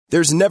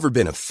There's never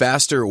been a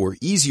faster or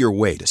easier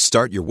way to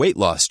start your weight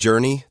loss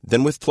journey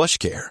than with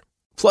PlushCare.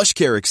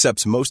 PlushCare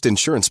accepts most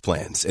insurance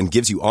plans and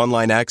gives you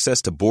online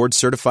access to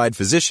board-certified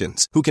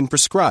physicians who can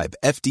prescribe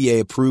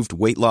FDA-approved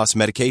weight loss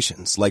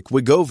medications like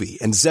Wegovy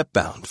and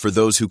Zepbound for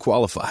those who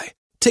qualify.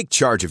 Take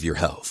charge of your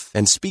health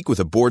and speak with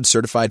a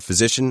board-certified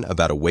physician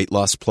about a weight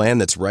loss plan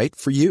that's right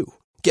for you.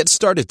 Get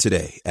started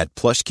today at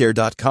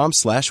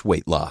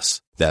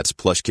plushcare.com/weightloss. That's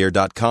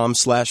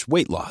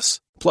plushcare.com/weightloss.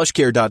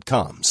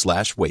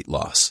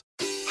 plushcare.com/weightloss.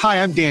 Hi,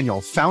 I'm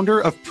Daniel, founder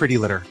of Pretty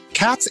Litter.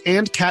 Cats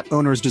and cat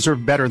owners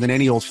deserve better than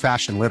any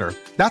old-fashioned litter.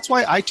 That's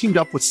why I teamed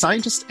up with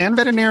scientists and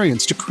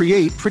veterinarians to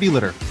create Pretty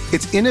Litter.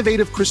 Its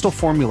innovative crystal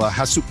formula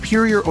has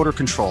superior odor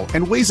control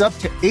and weighs up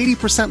to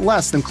 80%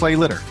 less than clay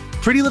litter.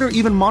 Pretty Litter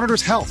even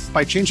monitors health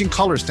by changing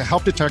colors to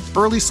help detect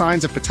early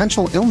signs of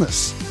potential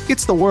illness.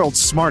 It's the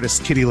world's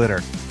smartest kitty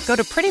litter. Go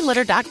to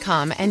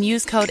prettylitter.com and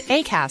use code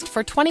ACAST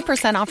for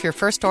 20% off your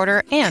first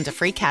order and a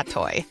free cat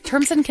toy.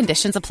 Terms and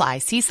conditions apply.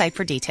 See site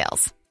for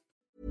details.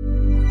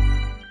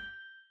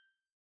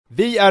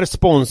 Vi är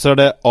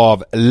sponsrade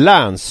av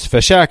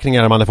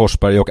Länsförsäkringar, Amanda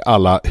Forsberg, och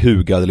alla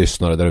hugade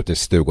lyssnare där ute i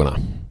stugorna.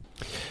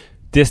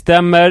 Det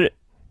stämmer.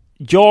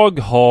 Jag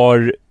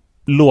har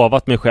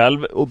lovat mig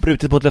själv och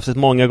brutit mot löftet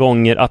många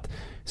gånger att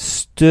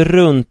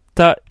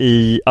strunta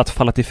i att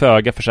falla till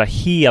föga för så här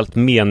helt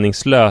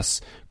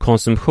meningslös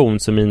konsumtion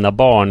som mina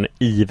barn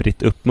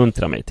ivrigt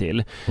uppmuntrar mig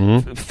till.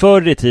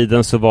 Förr i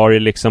tiden så var det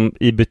liksom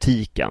i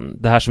butiken,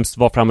 det här som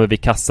var framme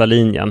vid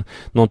kassalinjen,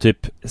 någon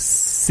typ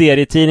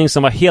serietidning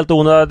som var helt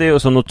onödig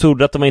och som de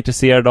trodde att de var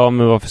intresserade av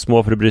men var för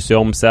små för att bry sig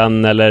om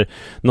sen, eller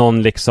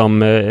någon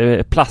liksom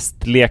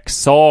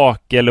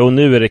plastleksak, eller och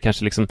nu är det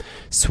kanske liksom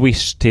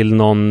Swish till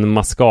någon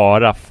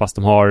mascara fast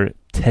de har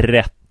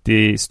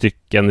 30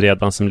 stycken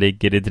redan som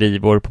ligger i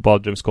drivor på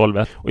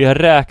badrumsgolvet. Och jag har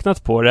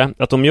räknat på det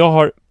att om jag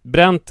har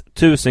bränt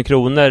 1000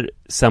 kronor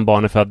sen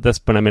barnet föddes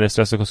på den här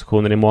meningslösa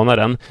konsumtionen i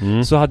månaden,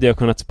 så hade jag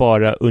kunnat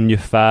spara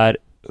ungefär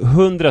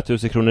 100 000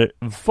 kronor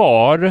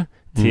var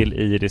till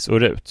Iris och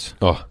Rut.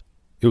 Ja,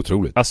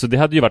 otroligt. Alltså det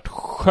hade ju varit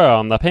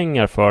sköna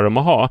pengar för dem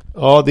att ha.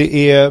 Ja,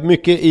 det är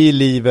mycket i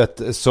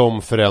livet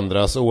som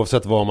förändras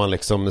oavsett vad man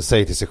liksom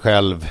säger till sig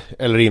själv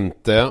eller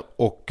inte.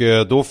 Och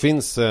då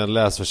finns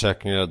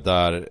Länsförsäkringar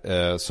där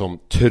som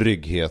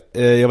trygghet.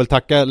 Jag vill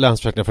tacka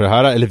Länsförsäkringar för det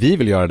här, eller vi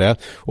vill göra det.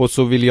 Och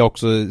så vill jag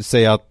också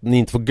säga att ni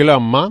inte får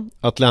glömma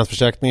att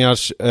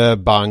Länsförsäkringars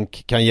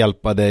bank kan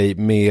hjälpa dig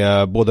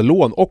med både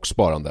lån och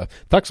sparande.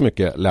 Tack så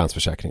mycket,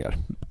 Länsförsäkringar.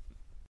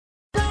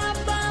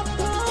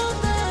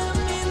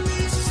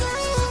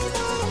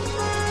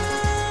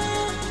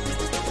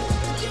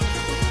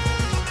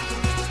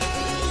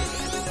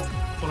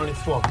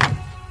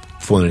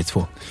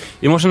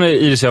 I morse när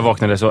Iris och jag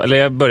vaknade så, eller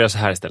jag börjar så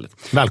här istället.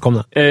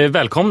 Välkomna.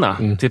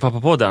 Välkomna till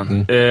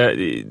Pappapodden.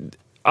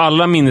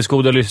 Alla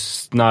minnesgoda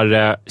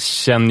lyssnare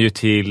känner ju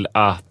till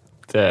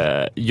att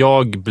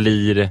jag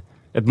blir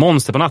ett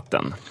monster på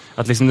natten.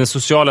 Att liksom den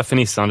sociala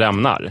fernissan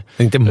rämnar.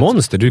 Inte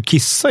monster, du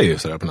kissar ju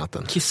sådär på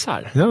natten.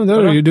 Kissar? Ja,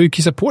 du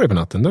kissar på dig på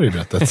natten, det har du ju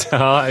berättat.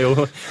 Ja,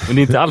 jo. Men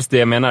det är inte alls det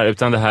jag menar,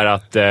 utan det här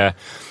att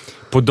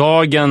på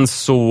dagen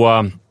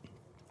så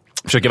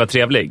försöker vara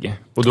trevlig.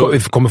 Och då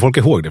kommer folk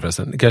ihåg det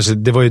förresten? Kanske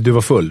det var ju, du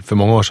var full för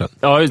många år sedan.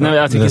 Ja, när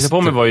jag kissade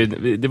på mig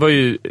var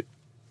ju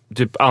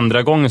typ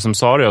andra gången som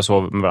Sara och jag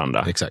sov med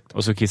varandra. Exakt.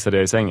 Och så kissade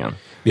jag i sängen.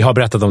 Vi har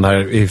berättat om det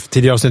här i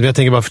tidigare avsnitt, men jag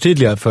tänker bara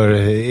förtydliga för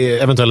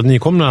eventuella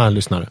nykomna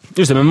lyssnare.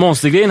 Just det, men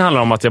monstergrejen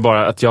handlar om att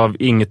jag har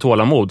inget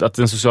tålamod. Att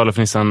den sociala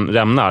fernissan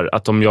rämnar.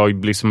 Att om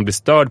jag liksom blir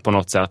störd på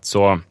något sätt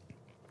så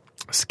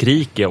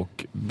skriker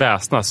och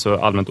väsnas så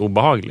allmänt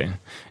obehaglig.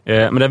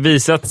 Men det har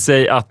visat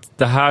sig att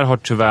det här har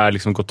tyvärr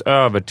liksom gått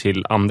över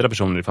till andra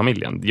personer i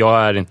familjen.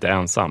 Jag är inte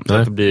ensam.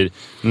 Därför blir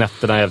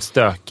nätterna helt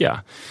stökiga.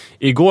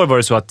 Igår var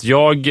det så att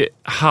jag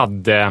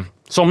hade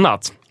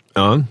somnat.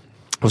 Ja.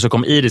 Och så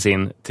kom Iris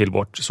in till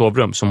vårt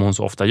sovrum som hon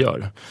så ofta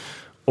gör.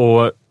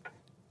 Och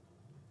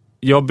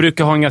jag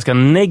brukar ha en ganska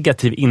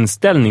negativ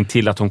inställning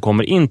till att hon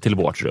kommer in till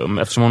vårt rum.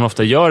 Eftersom hon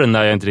ofta gör det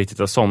när jag inte riktigt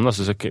har somnat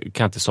så kan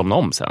jag inte somna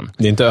om sen.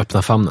 Det är inte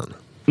öppna famnen.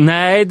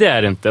 Nej, det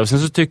är det inte. Och sen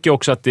så tycker jag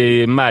också att det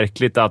är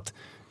märkligt att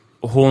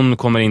hon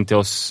kommer in till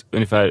oss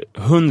ungefär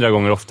 100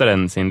 gånger oftare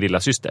än sin lilla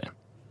syster.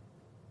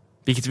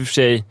 Vilket i och för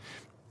sig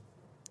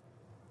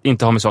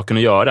inte har med saken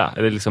att göra.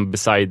 Eller liksom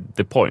beside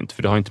the point.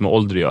 För det har inte med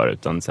ålder att göra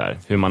utan så här,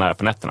 hur man är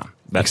på nätterna.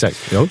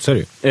 Exakt, ja, så är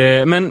det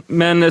ju.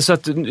 Men så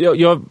att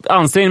jag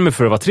anstränger mig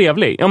för att vara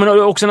trevlig. Ja,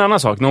 men också en annan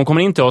sak. När hon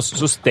kommer in till oss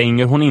så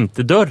stänger hon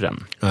inte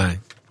dörren. Nej.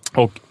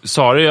 Och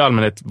Sara är i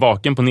allmänhet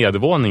vaken på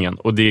nedervåningen.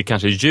 Och det är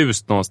kanske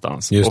ljust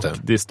någonstans. Just det. Och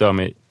det stör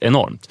mig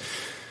enormt.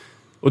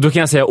 Och då kan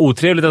jag säga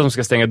otrevligt att de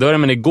ska stänga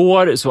dörren. Men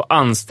igår så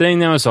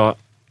ansträngde jag mig och sa: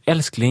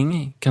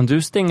 älskling, kan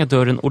du stänga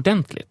dörren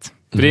ordentligt?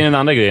 För det är den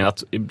andra grejen.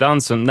 Att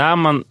ibland så när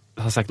man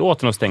har sagt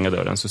åt henne att stänga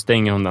dörren så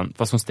stänger hon den,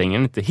 fast hon stänger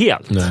den inte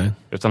helt. Nej.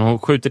 Utan hon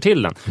skjuter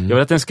till den. Jag vill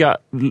att den ska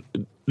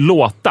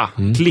låta,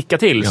 klicka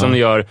till som den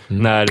gör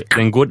när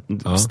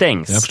den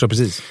stängs. Jag förstår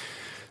precis.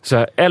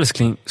 Så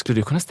älskling, skulle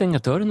du kunna stänga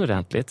dörren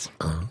ordentligt?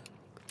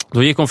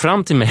 Då gick hon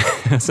fram till mig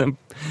sen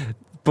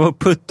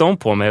puttade hon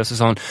på mig och så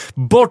sa hon,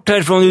 bort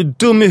härifrån, du är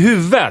dum i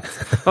huvudet.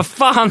 Vad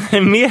fan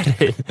är med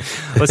dig?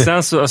 Och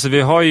sen så, alltså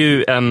vi har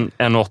ju en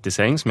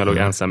 80-säng som jag låg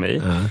ensam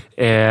i.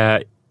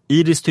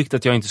 Iris tyckte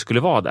att jag inte skulle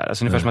vara där.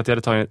 Alltså ungefär som att jag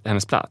hade tagit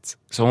hennes plats.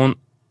 Så hon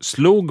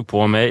slog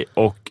på mig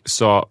och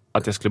sa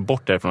att jag skulle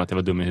bort därifrån, att jag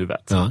var dum i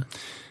huvudet. Ja.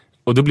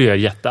 Och då blev jag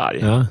jättearg.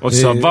 Ja. Och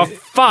sa, vad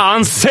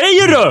fan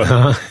säger du?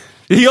 Ja.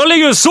 Jag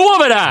ligger och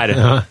sover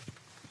här!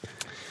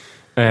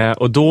 Ja.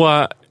 Och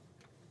då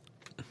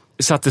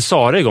satte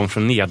Sara igång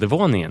från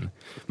nedervåningen.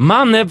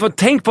 Manne,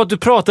 tänk på att du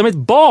pratar med ett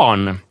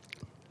barn.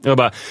 Jag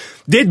bara,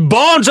 det är ett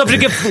barn som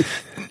försöker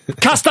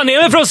kasta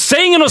ner mig från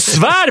sängen och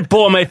svär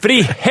på mig, för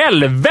i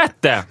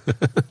helvete!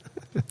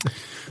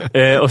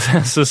 Och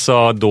sen så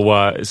sa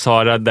då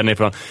Sara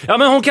därifrån, ja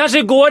men hon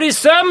kanske går i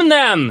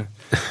sömnen.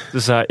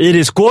 Så sa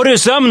Iris, går du i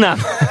sömnen?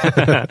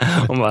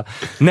 Hon bara,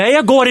 nej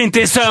jag går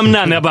inte i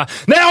sömnen. Jag bara,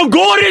 nej hon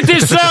går inte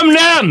i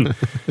sömnen.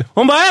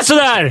 Hon bara, är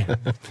sådär.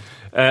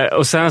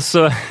 Och sen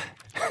så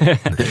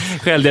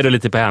skällde jag då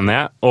lite på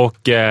henne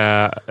och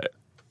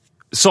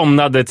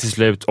somnade till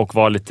slut och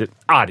var lite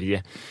arg.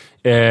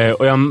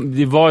 Och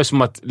det var ju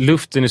som att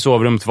luften i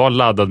sovrummet var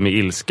laddad med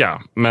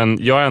ilska. Men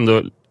jag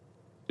ändå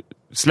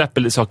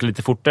släpper saker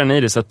lite fortare än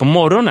i det. Så att på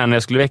morgonen när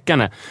jag skulle väcka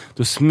henne,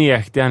 då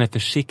smekte jag henne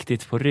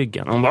försiktigt på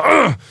ryggen. Hon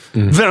bara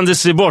vände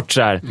sig bort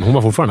så här. Hon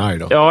var fortfarande arg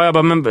då? Ja, jag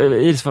bara, men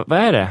Iris, vad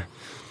är det?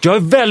 Jag är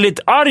väldigt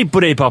arg på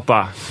dig,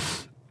 pappa.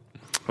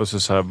 Och så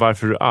sa jag,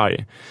 varför är du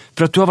arg?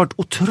 För att du har varit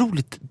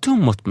otroligt dum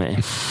mot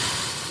mig.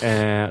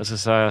 Och så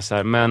sa jag så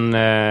här,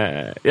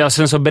 men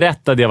sen så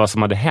berättade jag vad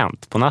som hade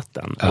hänt på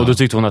natten. Ja. Och då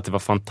tyckte hon att det var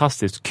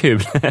fantastiskt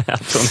kul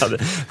att hon hade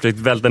försökt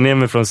välta ner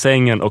mig från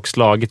sängen och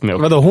slagit mig.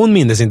 Vadå, hon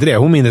mindes inte det?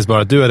 Hon mindes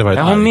bara att du hade varit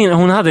arg?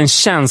 Hon hade en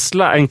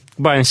känsla,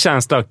 bara en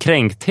känsla av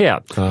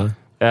kränkthet. Ja.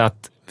 Att,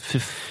 för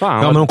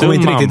fan, men hon kommer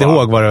inte riktigt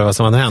ihåg vad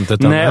som hade hänt.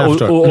 Utan nej,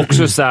 och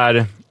också så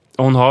här,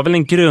 hon har väl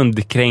en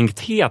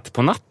grundkränkthet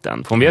på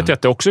natten. För hon vet ju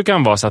att det också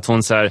kan vara så att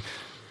hon så här,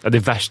 ja, det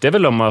värsta är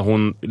väl om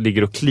hon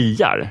ligger och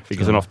kliar,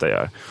 vilket hon ofta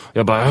gör.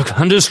 Jag bara,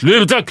 kan du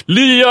sluta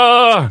klia?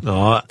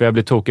 Ja. För jag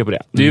blir tokig på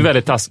det. Det är ju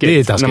väldigt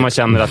taskigt, när man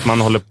känner att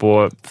man håller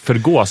på att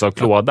förgås av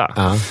klåda.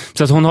 Ja.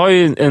 Så att hon har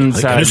ju en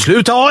så här... Kan du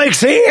sluta ha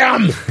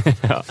eksem?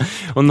 Ja.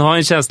 Hon har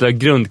en känsla av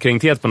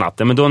grundkränkthet på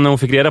natten. Men då när hon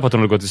fick reda på att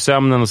hon hade gått i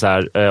sömnen och så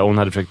här, och hon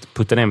hade försökt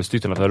putta ner med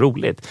stycken, att det var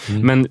roligt.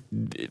 Men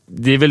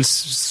det är väl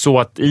så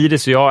att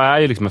Iris och jag är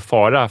ju liksom en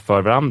fara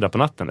för varandra på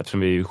natten, eftersom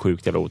vi är ju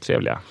sjukt jävla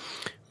otrevliga.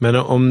 Men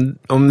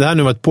om det här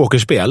nu var ett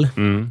pokerspel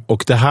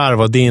och det här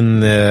var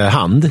din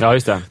hand. Ja,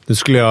 just det. Då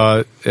skulle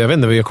jag vet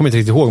inte, jag kommer inte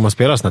riktigt ihåg om man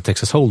spelar såna här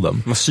Texas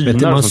Hold'em.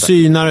 Man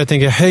synar och jag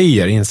tänker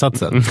höjer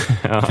insatsen.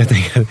 Ja.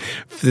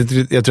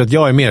 Jag tror att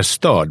jag är mer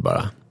störd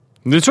bara.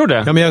 Du tror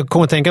det? Ja, men jag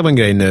kommer att tänka på en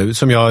grej nu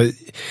som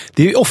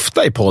det är ju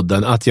ofta i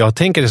podden att jag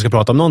tänker att jag ska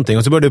prata om någonting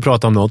och så börjar du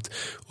prata om något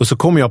och så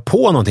kommer jag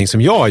på någonting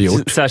som jag har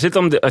gjort. Särskilt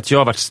om att jag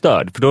har varit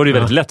störd, för då är det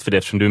väldigt lätt för det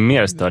eftersom du är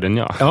mer störd än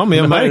jag. Ja, men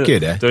jag märker ju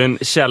det. Då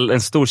är det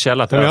en stor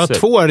källa att jag har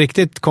två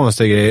riktigt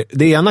konstiga grejer.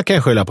 Det ena kan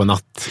jag skylla på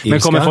nattilska. Men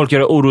kommer folk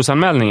göra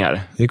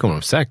orosanmälningar? Det kommer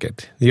de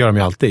säkert. Det gör de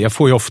ju alltid. Jag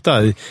får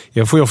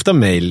ju ofta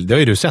mejl, det har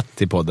ju du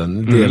sett i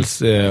podden.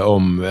 Dels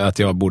om att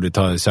jag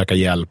borde söka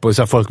hjälp och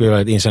så folk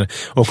vill inkänna.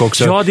 Och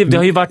också, ja, det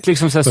har ju varit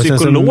liksom så här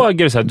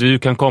psykologer så här, du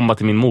kan komma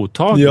till min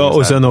mottagning. Ja,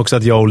 och sen också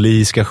att jag och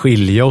Li ska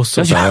skilja oss.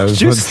 Och ja,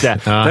 just det.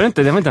 Ja.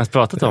 Det har vi inte ens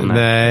pratat om.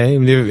 Nej,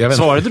 jag vet.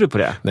 Svarade du på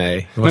det?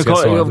 Nej. Men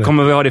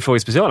kommer vi ha det i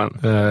frågespecialen?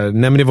 Nej,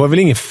 men det var väl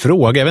ingen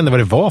fråga. Jag vet inte vad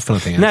det var för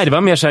någonting. Nej, det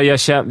var mer så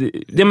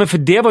här, men för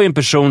det var ju en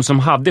person som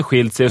hade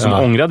skilt sig och som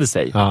ångrade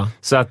sig. Ja.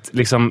 Så att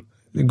liksom...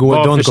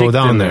 Don't go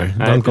down there.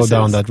 Nej, don't go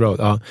down that road.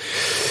 Ja.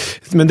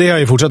 Men det har jag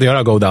ju fortsatt att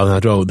göra, go down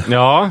that road.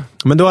 Ja.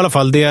 Men då i alla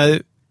fall, jag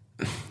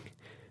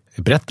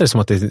berättar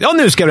som att det... Ja,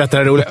 nu ska jag berätta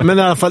det roliga. Men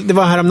i alla fall, det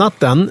var här om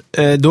natten.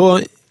 Då...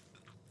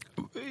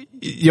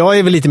 Jag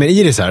är väl lite mer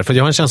Iris här, för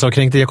jag har en känsla av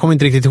kränkt. Jag kommer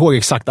inte riktigt ihåg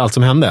exakt allt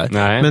som hände.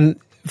 Nej. Men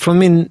från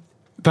min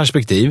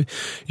perspektiv,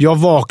 jag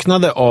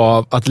vaknade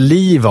av att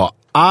Li var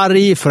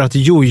arg för att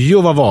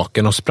Jojo var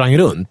vaken och sprang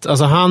runt.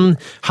 Alltså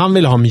han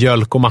ville ha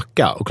mjölk och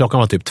macka och klockan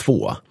var typ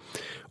 2.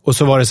 Och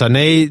så var det så här,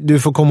 nej, du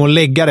får komma och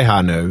lägga dig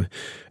här nu.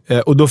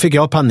 Och då fick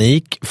jag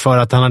panik för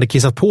att han hade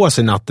kissat på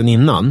sig natten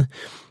innan.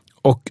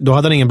 Och då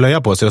hade han ingen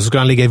blöja på sig och så skulle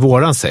han ligga i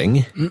våran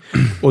säng.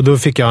 Och då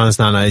fick jag en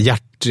sån här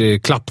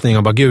hjärtklappning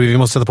och bara, gud, vi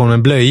måste sätta på honom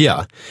en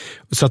blöja.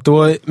 Så att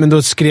men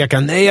då skrek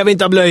han, nej, jag vill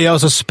inte ha blöja.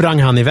 Och så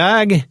sprang han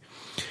iväg.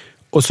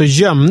 Och så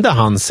gömde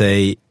han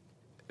sig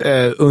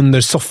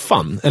under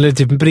soffan. Eller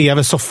typ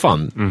bredvid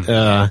soffan.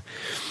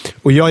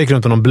 Och jag gick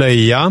runt med någon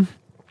blöja.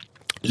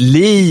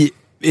 Li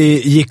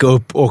gick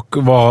upp och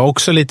var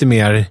också lite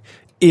mer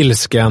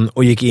ilsken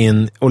och gick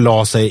in och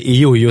la sig i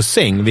Jojos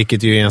säng,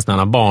 vilket ju är en sån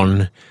här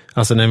barn,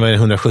 alltså den var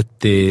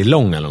 170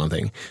 lång eller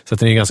någonting, så att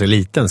den är en ganska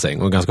liten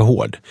säng och ganska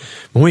hård.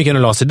 Men hon gick in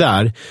och la sig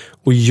där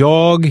och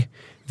jag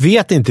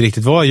vet inte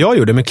riktigt vad jag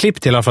gjorde, men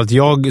klipp till i alla fall att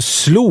jag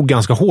slog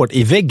ganska hårt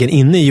i väggen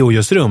inne i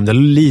Jojos rum där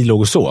Li låg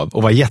och sov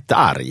och var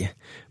jättearg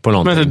på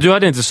någonting. Men du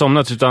hade inte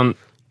somnat utan...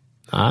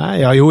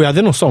 Nej, jag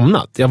hade nog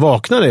somnat. Jag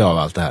vaknade av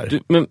allt det här.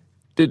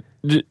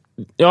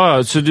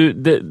 Ja, så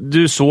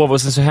du sov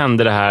och sen så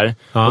hände det här.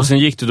 Ja. Och sen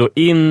gick du då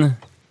in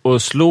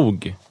och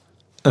slog.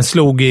 Jag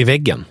slog i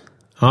väggen.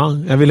 Ja,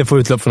 jag ville få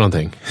utlopp för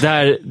någonting.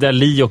 Där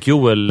Lee och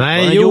Joel...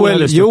 Nej,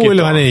 Joel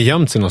hade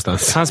gömt sig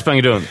någonstans. Han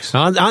sprang runt.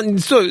 Ja,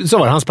 så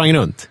var det. Han sprang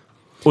runt.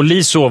 Och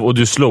Lee sov och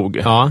du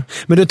slog. Ja,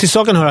 men då till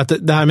saken hör att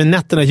det här med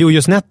nätterna,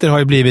 Jojos nätter har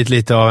ju blivit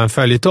lite av en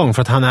följetong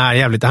för att han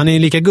är ju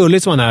lika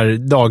gullig som han är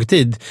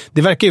dagtid.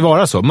 Det verkar ju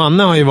vara så.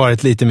 Manne har ju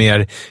varit lite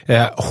mer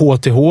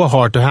HTH,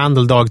 hard to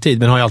handle dagtid,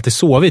 men har ju alltid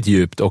sovit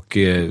djupt och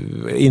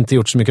inte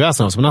gjort så mycket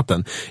väsen av sig på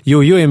natten.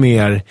 Jojo är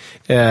mer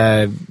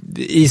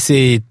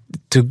easy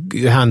to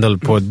handle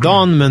på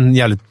dagen, men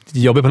jävligt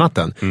jobbig på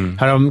natten.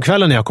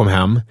 Häromkvällen när jag kom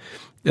hem,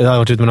 jag hade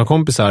varit ute med några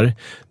kompisar,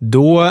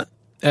 då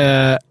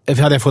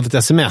hade jag fått ett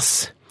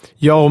sms.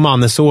 Jag och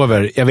Manne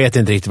sover. Jag vet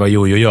inte riktigt vad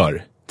Jojo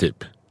gör. Typ.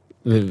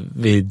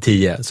 Vid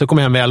 10. Så kom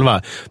jag hem vid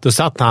 11. Då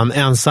satt han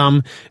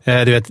ensam.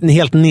 En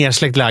helt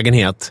nersläckt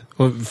lägenhet.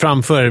 Och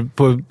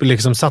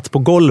framför, satt på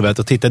golvet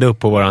och tittade upp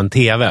på våran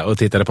tv. Och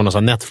tittade på någon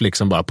sån Netflix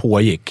som bara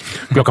pågick.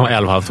 Klockan var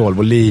 11:30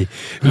 och Li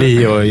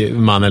och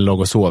Mannen låg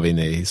och sov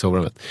inne i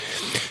sovrummet.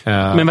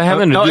 Men vad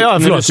hände nu?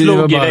 När du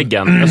slog i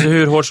väggen. Alltså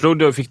hur hårt slog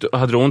du?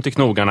 Hade du ont i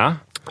knogarna?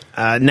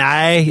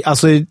 Nej,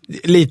 alltså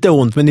lite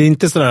ont, men det är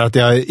inte sådär att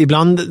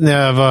ibland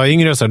när jag var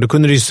yngre så då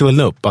kunde det ju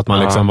svullna upp att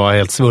man var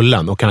helt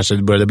svullen och kanske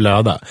började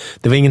blöda.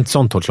 Det var inget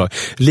sånt hårt slag.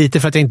 Lite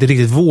för att jag inte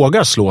riktigt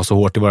vågar slå så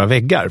hårt i våra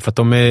väggar, för att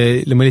de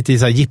är lite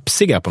så här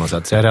gipsiga på något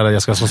sätt, så jag är rädd att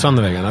jag ska slå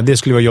sönder väggarna. Det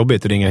skulle vara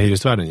jobbigt att ringa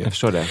hyresvärden. Jag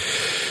förstår det.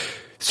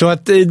 Så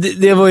att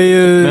det var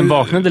ju... Men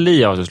vaknade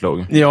Lia av att du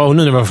slog? Ja, och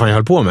nu vad fan jag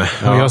höll på med.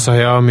 Ja. Och jag sa,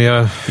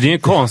 För det är ju en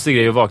konstig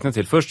grej att vakna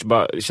till. Först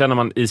bara, känner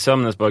man i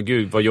sömnen bara,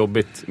 gud vad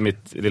jobbigt mitt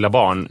lilla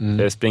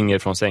barn springer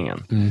från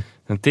sängen.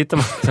 Sen tittar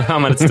man, så har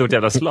man ett stort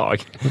jävla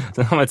slag.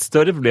 Sen har man ett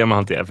större problem att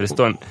hantera, för det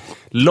står en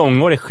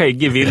långårig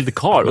skäggig vild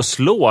karl och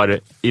slår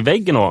i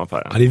väggen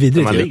ovanför. Ja, det är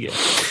vidrigt ju.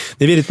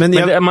 Det är vidrigt,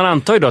 men man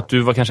antar ju då att du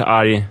var kanske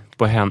arg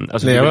på henne.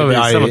 Alltså,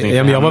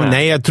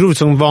 nej, jag tror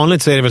som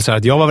vanligt så är det väl så här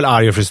att jag var väl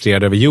arg och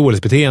frustrerad över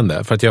Joels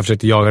beteende. För att jag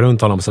försökte jaga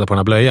runt honom och sätta på den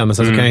här blöjan. Men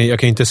sen så kan jag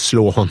kan inte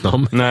slå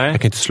honom. Nej.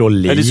 Jag kan inte slå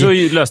Li. Ja, det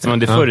så löste man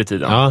det förr i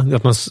tiden. Ja,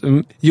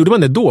 gjorde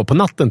man det då på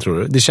natten, tror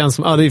du? Det känns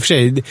som, i och för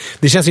sig,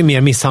 det känns ju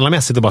mer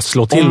misshandlarmässigt att bara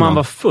slå till om man någon.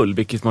 Var full,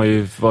 vilket man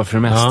ju var för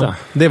det mesta. Ja,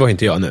 det var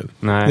inte jag nu.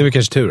 Nej. Det var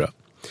kanske tur då.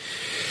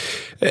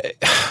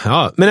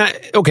 Ja, men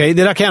okej,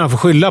 det där kan jag få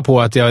skylla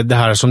på att det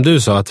här som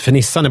du sa, att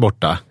fernissan är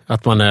borta.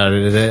 Att man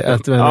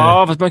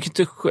är... fast man kan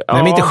inte... Nej,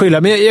 men inte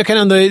skylla, men man kan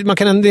ändå,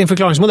 det är en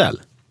förklaringsmodell.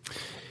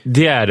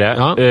 Det är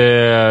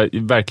det,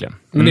 verkligen.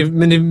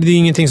 Men det är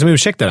ingenting som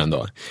ursäktar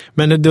ändå.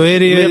 Men då är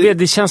det ju... Men jag vet,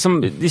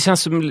 det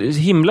känns som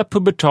himla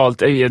pubertalt.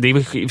 Det är i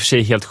och för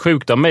sig helt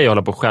sjukt av mig att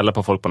hålla på och skälla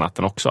på folk på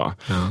natten också.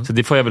 Ja. Så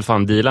det får jag väl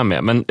fan deala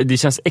med. Men det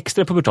känns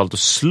extra pubertalt att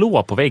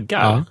slå på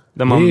väggar. Ja.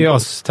 Där man... Det är ju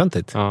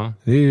astöntigt. Ja.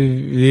 Det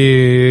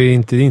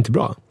är inte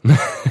bra.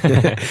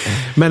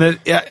 Men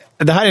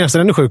det här är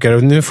nästan ännu sjukare,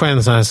 och nu får jag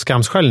en sån här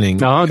skamskällning.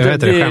 Ja,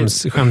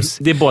 skäms.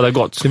 Det är båda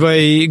gott. Det var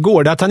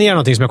igår, där tangerar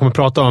någonting som jag kommer att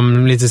prata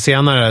om lite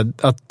senare,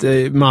 att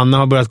Manna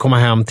har börjat komma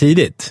hem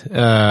tidigt.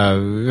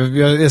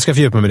 Jag ska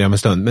fördjupa mig med det om en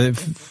stund, men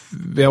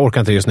jag orkar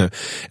inte just nu.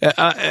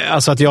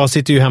 Alltså att jag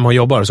sitter ju hemma och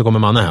jobbar, och så kommer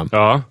Manna hem.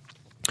 Ja.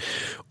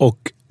 Och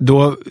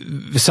då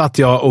satt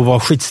jag och var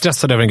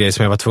skitstressad över en grej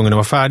som jag var tvungen att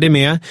vara färdig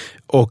med.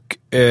 Och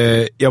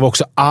jag var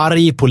också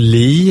arg på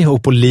Li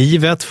och på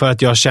livet, för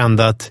att jag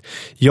kände att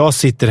jag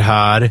sitter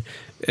här.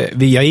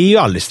 Jag är ju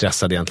aldrig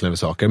stressad egentligen över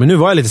saker, men nu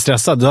var jag lite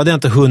stressad. Då hade jag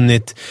inte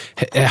hunnit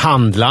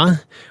handla,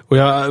 och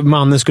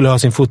mannen skulle ha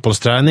sin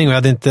fotbollsträning, och jag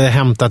hade inte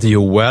hämtat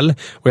Joel.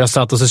 Och jag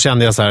satt och så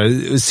kände jag så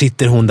här,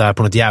 sitter hon där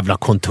på något jävla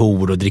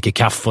kontor och dricker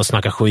kaffe och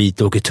snackar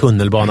skit och åker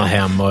tunnelbana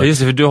hem. Och... Just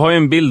det, för du har ju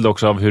en bild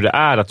också av hur det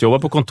är att jobba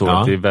på kontor.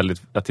 Ja.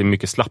 Att det är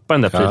mycket slappare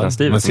än det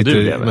frilanslivet som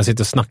du lever. Man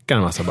sitter och snackar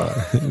en massa bara.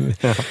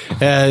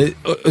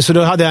 Så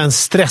då hade jag en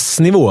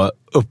stressnivå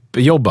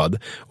uppjobbad.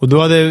 Och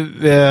då hade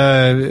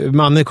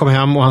mannen kom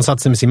hem och han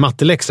satt sig med sin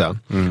matteläxa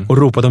och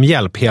ropade om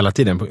hjälp hela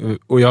tiden.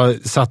 Och jag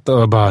satt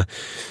och bara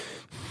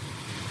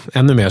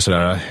ännu mer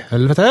sådär,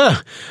 helvete.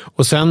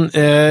 Och sen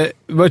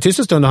var det tyst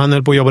en stund och han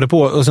höll på och jobbade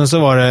på. Och sen så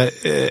var det,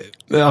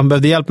 han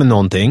behövde hjälp med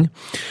någonting.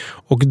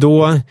 Och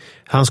då,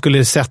 han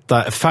skulle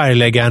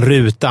färglägga en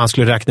ruta, han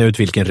skulle räkna ut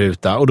vilken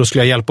ruta. Och då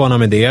skulle jag hjälpa honom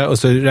med det. Och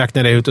så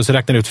räknade jag ut, och så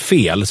räknade jag ut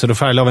fel. Så då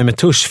färglade vi med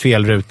tusch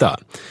fel ruta.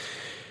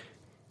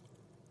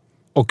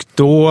 Och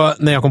då,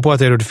 när jag kom på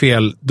att jag gjorde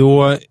fel,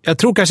 då, jag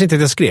tror kanske inte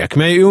att jag skrek,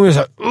 men jag gjorde så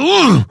här,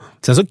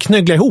 sen så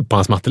knögglade jag ihop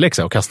hans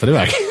matteläxa och kastade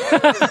iväg.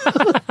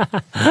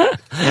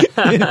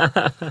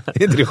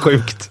 Det är inte det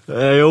sjukt?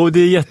 Jo, det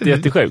är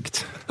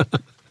jättesjukt.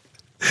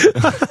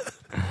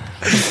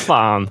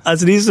 Fan.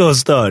 Alltså det är så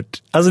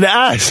stört. Alltså det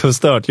är så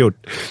stört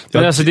gjort.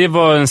 Men alltså det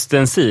var en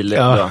stencil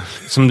då,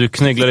 som du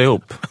knögglade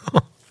ihop.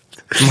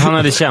 Som han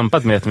hade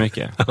kämpat med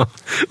jättemycket.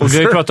 Och vi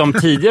har ju pratat om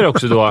tidigare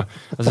också då,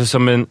 alltså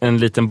som en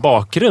liten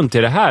bakgrund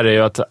till det här är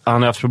ju att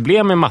han har haft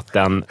problem med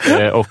matten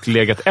och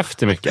legat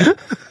efter mycket.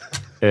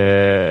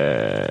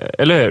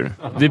 Eller hur?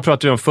 Det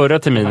pratade vi om förra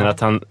terminen,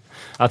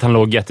 att han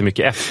låg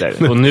jättemycket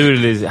efter. Och nu är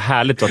det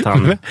härligt att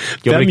han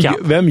jobbar ikapp.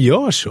 Vem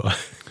gör så?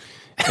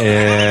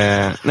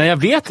 Nej, jag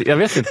vet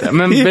inte.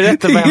 Men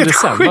berätta vad hände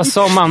sen. Vad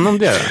sa mannen om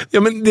det då?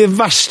 Ja, men det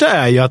värsta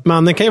är ju att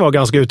mannen kan ju vara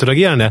ganska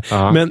utåtagerande.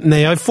 Men när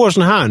jag får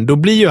sån här, då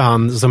blir ju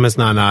han som en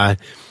sån här...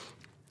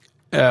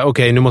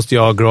 Okej, nu måste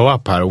jag grow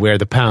up här och wear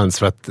the pants,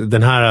 för att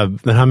den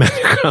här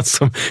människan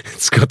som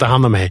ska ta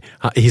hand om mig,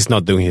 he's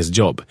not doing his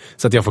job.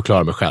 Så att jag får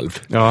klara mig själv.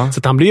 Ja. Så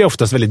att han blir ju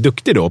oftast väldigt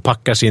duktig då och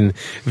packar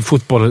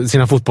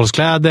sina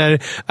fotbollskläder,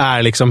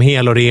 är liksom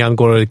hel och ren,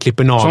 går och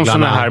klipper naglarna. Som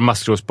såna här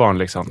maskrosbarn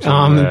liksom.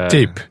 Ja,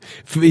 typ.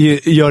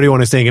 Gör i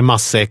ordning sin egen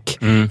matsäck,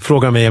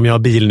 frågar mig om jag har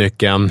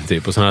bilnyckeln,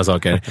 typ, och såna här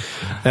saker.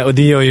 Och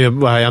det gör ju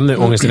bara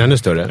ångesten ännu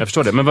större. Jag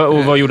förstår det. Men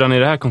vad gjorde han i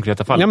det här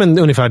konkreta fallet? Ja, men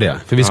ungefär det.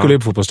 För vi skulle ju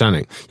på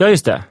fotbollsträning. Ja,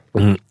 just det.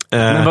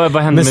 Men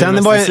vad hände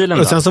med stilen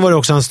då? Och sen så var det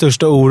också hans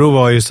största oro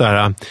var ju så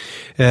här...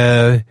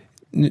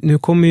 nu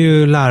kommer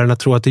ju lärarna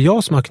tro att det är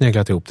jag som har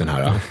knögglat ihop den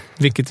här.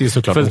 Vilket är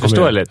såklart... För att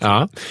förstå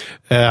lite.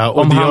 Ja.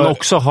 Om han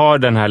också har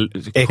den här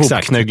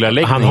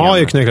hopknögglarläggningen. Han har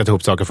ju knögglat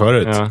ihop saker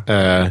förut.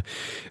 Ja.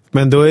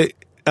 Men då...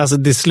 Alltså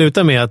det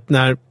slutar med att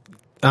när...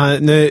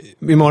 Nu,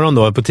 imorgon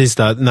då, på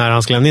tisdag, när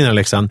han ska lämna in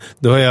läxan,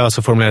 då har jag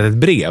alltså formulerat ett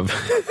brev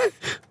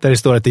där det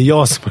står att det är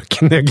jag som har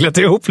knögglat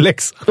ihop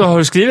läxan. Har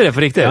du skrivit det på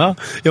riktigt? Ja,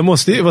 jag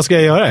måste ju, vad ska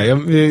jag göra?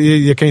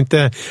 Jag kan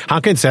inte,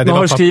 han kan inte säga att det var...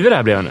 Har du skrivit det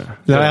här brevet nu?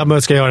 Ja,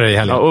 jag ska göra det i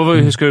helgen. Ja, och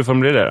hur ska du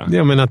formulera det då?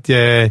 Ja, men att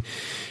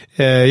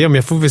men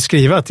jag får väl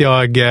skriva att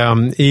jag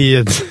i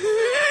ett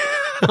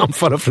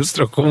anfall av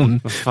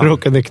frustration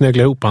råkade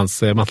knöggla ihop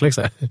hans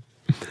matteläxa.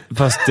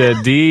 Fast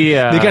det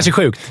är kanske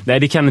sjukt. Nej,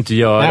 det kan du inte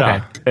göra.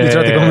 Nej. Du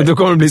tror att då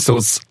kommer det bli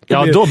sås?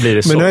 Ja, då blir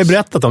det sås. Men nu har jag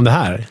berättat om det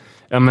här.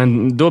 Ja,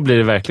 men då blir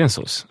det verkligen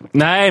sås.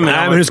 Nej,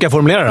 men hur ska jag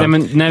formulera det?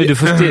 Nej, du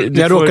får...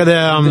 jag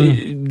råkade...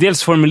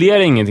 Dels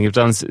formulera ingenting,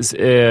 utan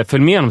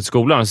följ med honom till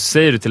skolan och så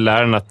säger du till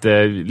läraren att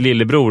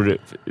lillebror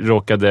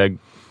råkade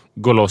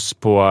gå loss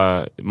på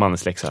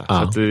mannens läxa. Så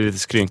att det är lite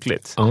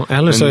skrynkligt. Ja,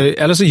 eller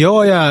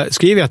så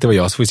skriver jag att det var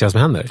jag, så får vi se vad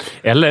som händer.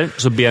 Eller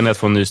så ber ni att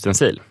få en ny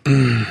stencil.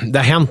 Det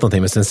har hänt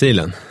någonting med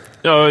stencilen.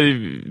 Ja,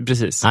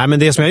 precis. Nej, men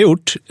det som jag har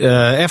gjort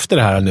efter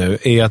det här nu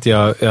är att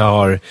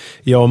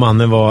jag och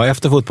mannen var,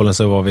 efter fotbollen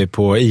så var vi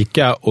på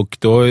ICA och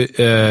då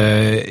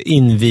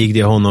invigde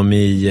jag honom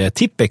i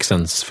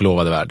Tippexens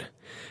förlovade värld.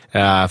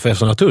 För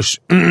eftersom jag törs.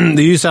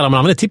 Det är ju sällan man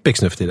använder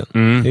Tippex nu för tiden.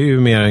 Det är ju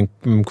mer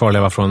en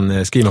kvarleva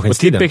från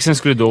skrivmaskinstiden. Och Tippexen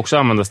skulle då också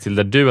användas till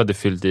där du hade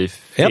fyllt i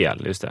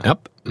fel, just det. Japp.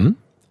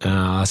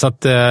 Så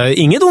att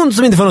inget ont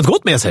som inte får något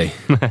gott med sig.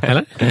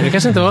 Eller? Det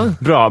kanske inte var.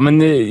 Bra, men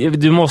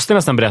du måste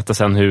nästan berätta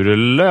sen hur du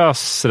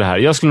löser det här.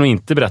 Jag skulle nog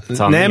inte berätta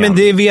sanningen. Nej, men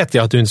det vet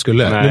jag att du inte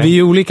skulle. Nej. Men vi är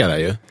ju olika där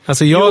ju.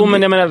 Alltså Jo,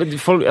 men jag menar,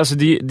 folk, alltså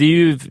det är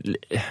ju...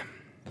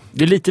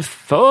 Det är lite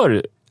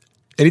för...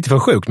 Det är lite för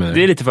sjukt med det.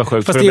 Det är lite för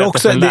sjukt fast för att berätta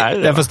för en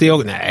lärare. Fast det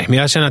är, nej, men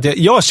jag känner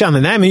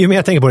att nej, men ju mer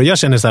jag tänker på det, jag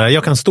känner så här,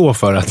 jag kan stå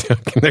för att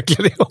jag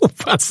knöcklade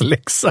ihop hans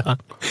läxa.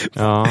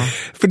 Ja.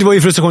 För det var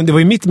ju frustration, det var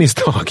ju mitt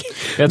misstag.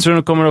 Jag tror att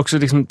de kommer också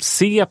liksom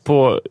se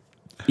på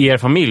er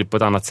familj på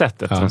ett annat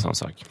sätt efter en sån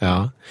sak.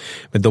 Ja,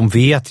 men de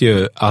vet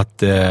ju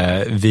att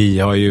vi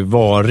har ju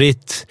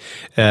varit...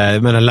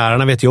 men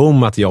lärarna vet ju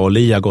om att jag och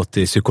Li har gått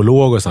till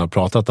psykolog och så har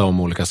pratat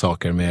om olika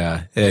saker med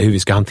hur vi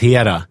ska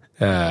hantera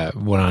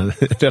vår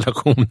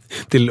relation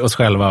till oss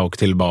själva och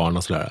till barn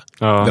och sådär.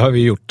 Ja. Det har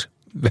vi gjort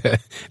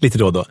lite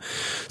då och då.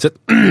 Så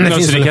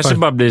det kanske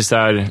bara blir så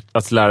här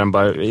att läraren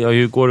bara,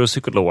 jag går hos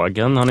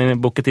psykologen, har ni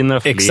bokat in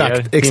några fler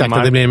Exakt,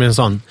 det blir med en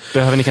sån.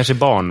 Behöver ni kanske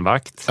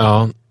barnvakt?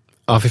 Ja,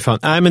 för fan.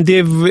 Nej, men det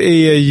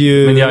är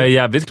ju... Men jag är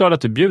jävligt glad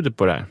att du bjuder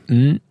på det här.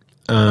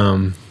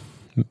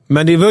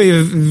 Men det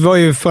var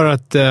ju för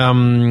att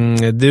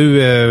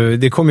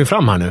det kom ju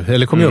fram här nu.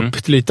 Eller kom ju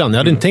upp till ytan. Jag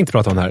hade inte tänkt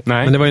prata om det här.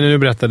 Nej. Men det var ju när du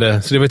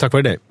berättade. Så det var ju tack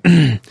vare dig.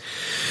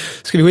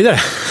 Ska vi gå vidare?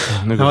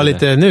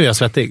 Nu är jag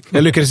svettig.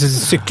 Jag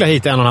lyckades cykla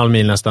hit 1,5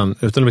 mil nästan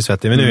utan att bli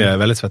svettig. Men nu är jag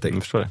väldigt svettig.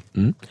 Jag förstår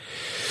det.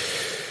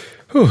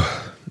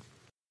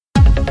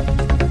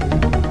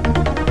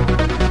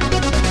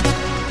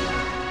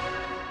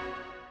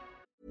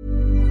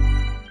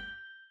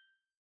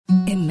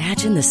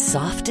 Imagine the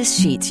softest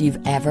sheets you've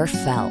ever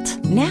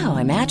felt. Now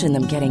imagine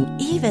them getting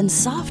even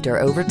softer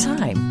over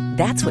time.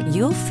 That's what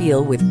you'll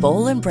feel with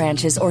Boll &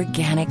 Branch's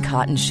organic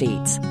cotton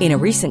sheets. In a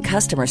recent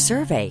customer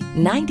survey,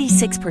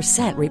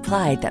 96%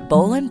 replied that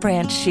Boll &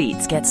 Branch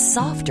sheets get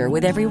softer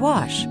with every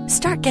wash.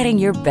 Start getting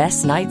your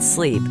best night's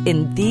sleep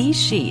in these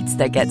sheets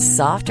that get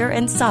softer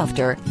and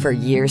softer for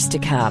years to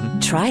come.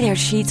 Try their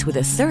sheets with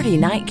a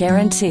 30-night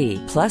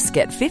guarantee. Plus,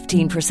 get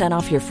 15%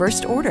 off your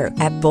first order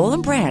at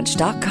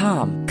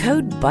BollandBranch.com.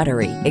 Code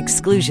BUTTERY.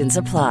 Exclusions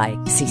apply.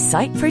 See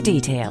site for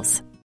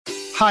details.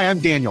 Hi, I'm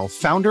Daniel,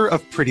 founder of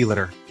Pretty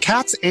Litter.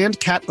 Cats and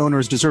cat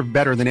owners deserve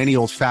better than any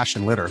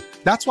old-fashioned litter.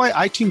 That's why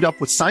I teamed up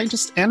with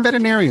scientists and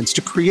veterinarians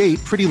to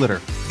create Pretty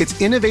Litter.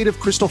 Its innovative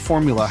crystal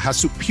formula has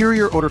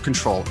superior odor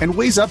control and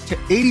weighs up to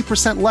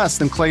 80% less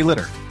than clay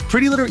litter.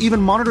 Pretty Litter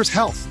even monitors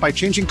health by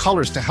changing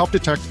colors to help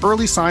detect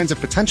early signs of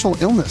potential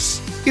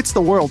illness. It's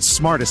the world's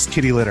smartest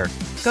kitty litter.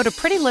 Go to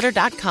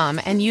prettylitter.com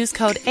and use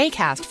code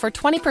ACAST for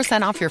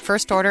 20% off your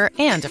first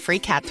order and a free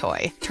cat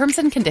toy. Terms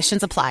and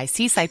conditions apply.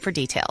 See site for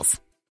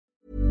details.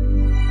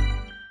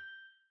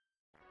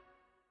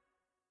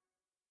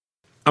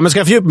 Ja, men ska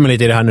jag fördjupa mig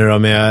lite i det här nu då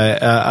med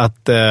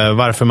att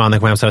varför mannen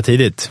kom hem så här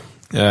tidigt?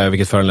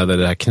 Vilket föranledde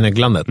det här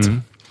knögglandet.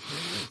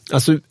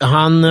 Alltså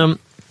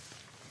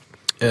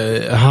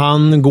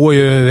han går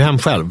ju hem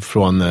själv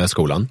från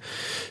skolan,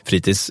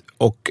 fritids,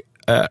 och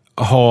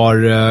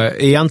har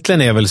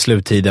egentligen är väl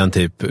sluttiden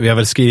typ, vi har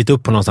väl skrivit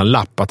upp på någonstans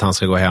lapp att han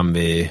ska gå hem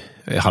vid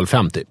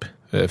 4:30 typ,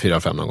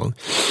 4:05 någon gång.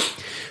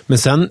 Men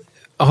sen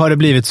har det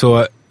blivit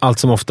så allt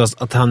som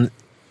oftast att han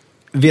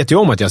vet ju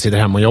om att jag sitter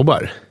hemma och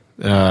jobbar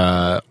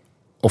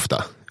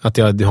ofta, att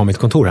jag har mitt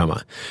kontor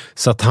hemma,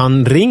 så att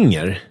han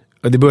ringer,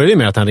 och det började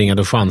med att han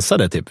ringade och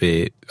chansade typ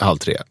vid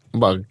 2:30 och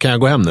bara, kan jag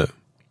gå hem nu?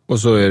 Och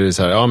så är det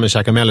så här, ja men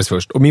käka mellis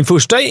först. Och min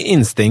första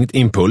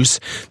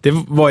impuls, det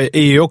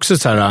är ju också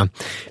så här,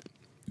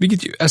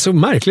 vilket är så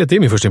märkligt, det är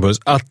min första impuls,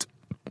 att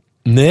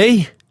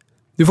nej,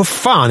 du får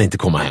fan inte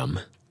komma hem.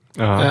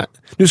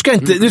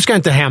 Du ska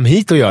inte hem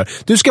hit och göra.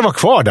 Du ska vara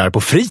kvar där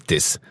på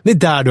fritids. Det är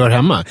där du är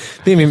hemma.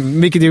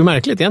 Vilket är ju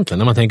märkligt egentligen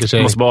när man tänker sig.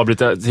 Jag måste bara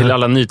avbryta till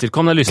alla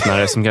nytillkomna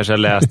lyssnare som kanske har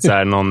läst så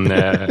här någon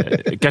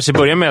kanske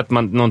börjar med att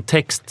någon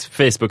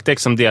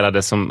Facebook-text som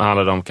delades som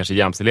handlade om kanske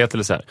jämställdhet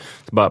eller så här.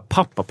 Så bara,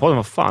 pappapodden,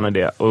 vad fan är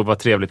det? Och vad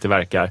trevligt det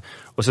verkar.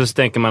 Och så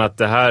tänker man att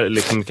det här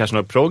liksom kanske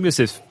något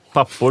progressivt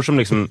pappor som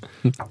liksom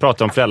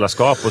pratar om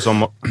föräldraskap och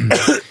som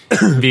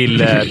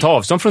vill ta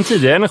avstånd från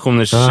tidigare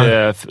generationers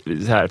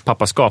här,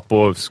 pappaskap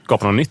och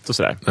skapa något nytt och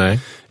sådär.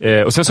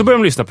 Och sen så börjar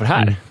de lyssna på det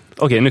här.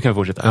 Okej, nu kan vi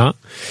fortsätta.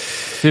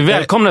 Ja.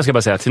 Välkomna ska jag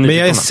bara säga till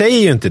nytillkomna. Men jag säger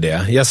ju inte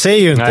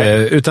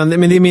det.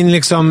 Men det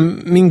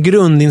är min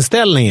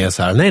grundinställning är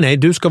så här, nej,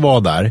 du ska vara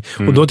där.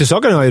 Och då till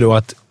saken har ju då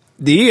att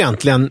det är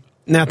egentligen,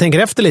 när jag tänker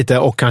efter lite,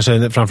 och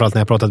kanske framförallt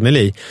när jag pratat med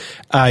Li,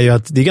 är ju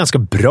att det är ganska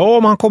bra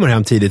om han kommer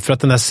hem tidigt, för att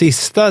den där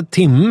sista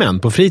timmen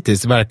på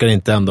fritids verkar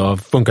inte ändå ha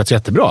funkat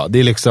jättebra. Det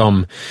är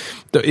liksom,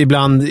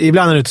 ibland är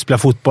han ute och spelar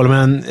fotboll,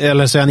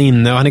 eller så är han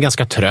inne och han är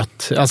ganska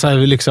trött. Alltså det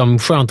är liksom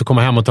skönt att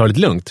komma hem och ta det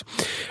lite lugnt.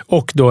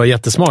 Och då är det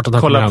jättesmart att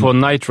han kommer hem. Kolla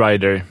på Knight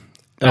Rider.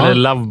 Eller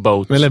Love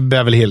Boat. Eller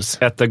Beverly Hills.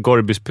 Äta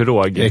Gorbys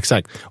pirog.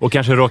 Exakt. Och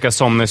kanske råka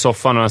somna i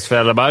soffan och hans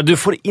föräldrar bara, du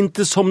får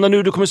inte somna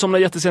nu, du kommer somna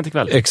jättesent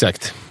ikväll.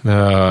 Exakt.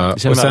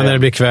 Och sen när det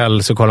blir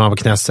kväll så kollar man på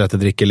Knesset och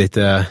dricker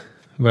lite,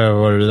 vad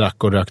var det du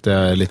drack? Och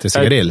rökte lite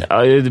cigarill.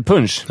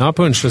 Punch. Ja,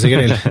 punch och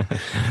cigarill.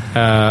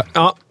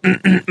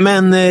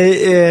 Men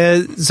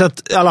så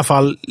att i alla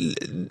fall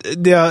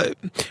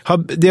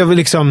det har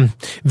liksom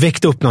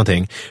väckt upp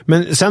någonting.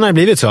 Men sen har det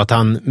blivit så att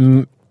han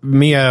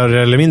mer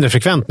eller mindre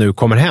frekvent nu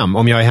kommer hem,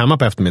 om jag är hemma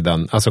på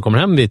eftermiddagen, alltså kommer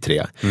hem vid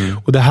 3.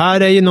 Och det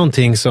här är ju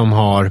någonting som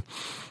har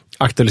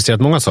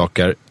aktualiserat många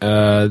saker.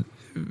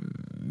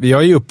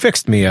 Jag är ju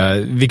uppväxt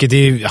med, vilket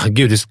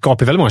är, det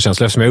skapar väldigt många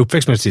känslor eftersom jag är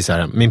uppväxt med precis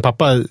här. Min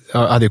pappa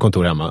hade ju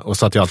kontor hemma och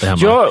satt ju alltid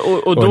hemma. Ja,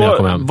 och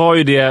då var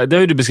ju det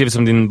har ju du beskrivit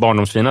som din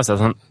barndomsfinaste, att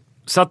han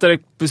satt där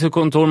på sitt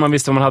kontor, man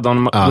visste vad man hade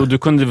honom, och du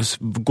kunde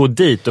gå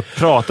dit och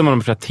prata med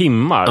honom i flera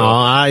timmar.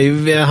 Ja,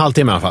 en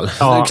halvtimme i alla fall.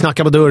 Ja.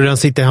 Knacka på dörren,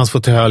 sitta i hans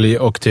fåtölj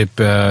och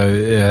typ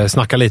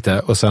snacka lite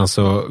och sen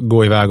så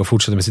gå iväg och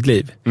fortsätta med sitt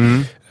liv.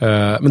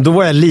 Men då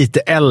var jag lite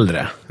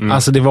äldre.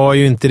 Alltså det var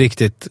ju inte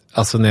riktigt,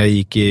 alltså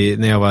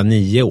när jag var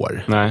 9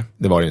 år. Nej.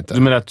 Det var det inte.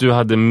 Du menar att du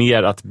hade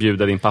mer att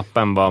bjuda din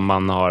pappa än vad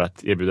man har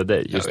att erbjuda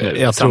dig just nu?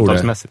 Jag tror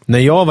det. När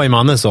jag var i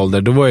mannens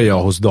ålder, då var jag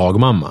hos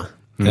dagmamma.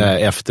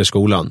 Efter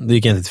skolan. Då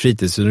gick jag inte till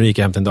fritids, så då gick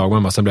jag hem till en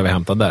dagmamma, sen blev jag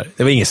hämtad där.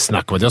 Det var inget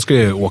snack om att jag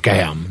skulle åka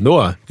hem.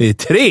 Då, i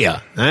 3.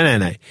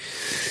 Nej.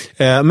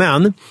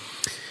 Men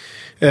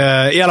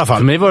i alla fall.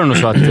 För mig var det nog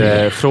så att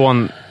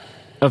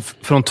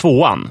från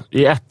 2:an,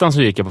 i 1:an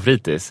så gick jag på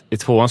fritids. I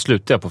 2:an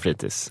slutade jag på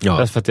fritids. Ja.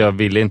 Därför att jag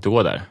ville inte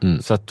gå där.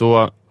 Så att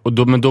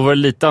men då var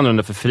det lite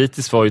annorlunda, för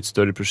fritids var ju ett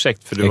större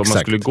projekt, för man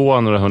skulle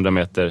gå några 100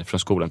 meter från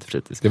skolan till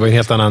fritids. Det var en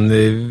helt annan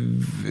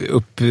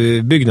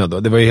uppbyggnad då.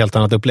 Det var ju helt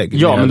annat upplägg.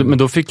 Ja, men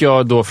då fick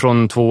jag då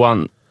från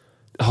 2:an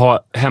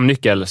ha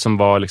hemnyckel som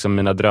var liksom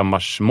mina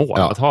drömmars mål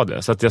att ha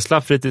det. Så att jag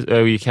slapp fritids,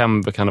 jag gick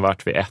hem, kan det ha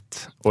varit vid 1.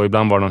 Och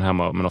ibland var någon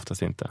hemma, men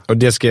oftast inte. Och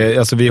det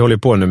vi håller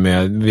på nu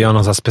med, vi har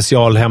någon sån här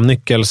special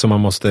hemnyckel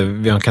som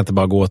vi kan inte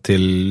bara gå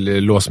till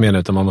låsmen,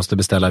 utan man måste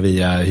beställa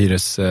via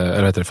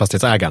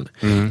fastighetsägaren.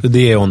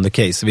 Det är on the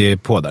case, vi är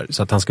på där,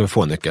 så att han ska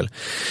få en nyckel.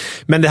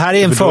 Men det här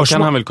är en försmak. Då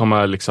kan han väl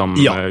komma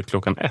liksom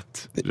klockan 1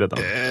 redan?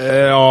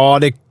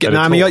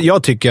 Men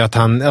jag tycker att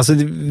han, alltså,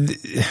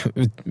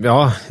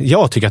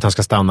 jag tycker att han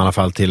ska stanna i alla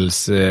fall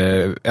tills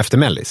efter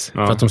mellis.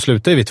 För att de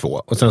slutar vid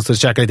 2. Och sen så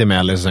käkar lite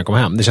mellis och sen kommer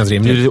hem. Det känns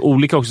rimligt. Det är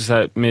olika också så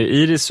här, med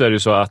Iris så är det ju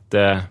så att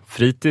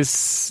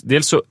fritids,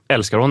 dels så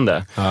älskar hon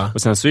det.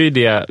 Och sen så är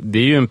det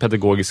är ju en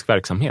pedagogisk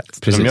verksamhet.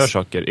 Precis. De gör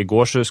saker.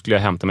 Igår så skulle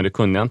jag hämta, men det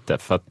kunde jag inte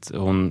för att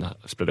hon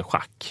spelade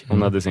schack.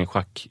 Hon hade sin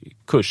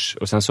schackkurs.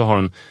 Och sen så har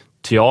hon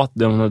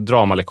teater, hon har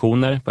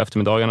dramalektioner på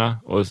eftermiddagarna.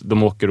 Och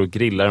de åker och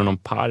grillar i någon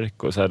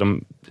park. Och så här,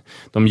 de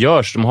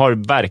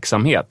har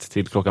verksamhet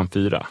till klockan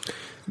 4.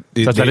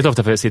 Så att väldigt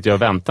ofta sitter jag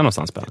och väntar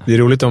någonstans på henne. Det är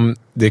roligt om...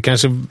 Det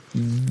kanske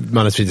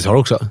Mannens fritids har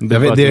också. Jag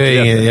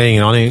har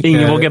ingen aning.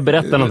 Ingen vågar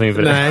berätta någonting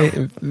för dig.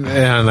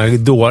 Nej, han är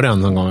dåren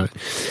någon gång.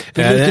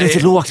 Det låter lite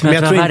lågt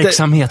med att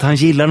verksamhet. Han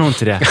gillar nog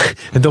inte det.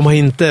 De har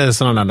inte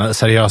sådana där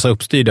seriösa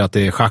uppstyrda att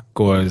det är schack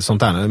och sånt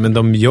där. Men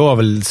de gör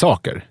väl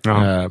saker.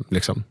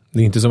 Liksom. Det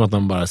är inte som att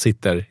de bara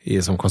sitter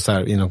i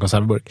någon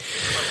konservburk.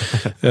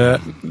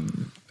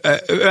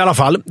 I alla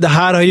fall, det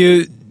här har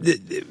ju...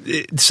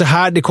 Så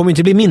här, det kommer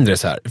inte bli mindre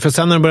så här. För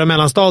sen när de börjar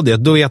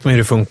mellanstadiet, då vet man hur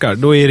det funkar.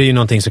 Då är det ju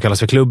någonting som kallas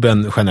för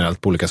klubben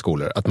generellt på olika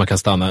skolor. Att man kan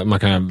stanna, man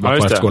kan vara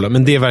på efter skolan.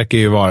 Men det verkar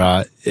ju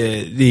vara,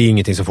 det är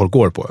ingenting som folk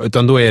går på.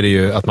 Utan då är det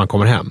ju att man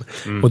kommer hem.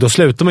 Och då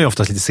slutar man ju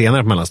oftast lite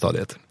senare på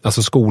mellanstadiet.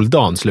 Alltså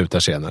skoldagen slutar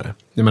senare.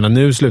 Jag menar,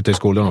 nu slutar ju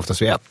skoldagen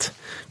oftast vid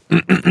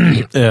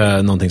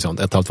 1. Någonting sånt,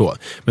 1,5-2.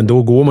 Men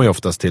då går man ju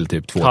oftast till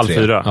typ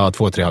 2-3. Ja,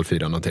 2-3,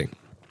 3,5-4 någonting.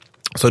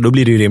 Så då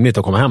blir det ju rimligt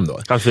att komma hem då.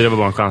 1,5-4 var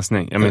bara en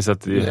chansning. Jag minns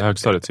att i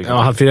högstadiet tycker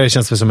jag. 1,5-4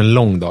 känns väl som en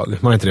lång dag.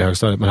 Man inte det i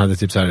högstadiet. Man hade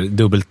typ så här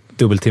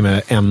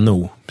dubbeltimme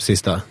NO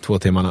sista 2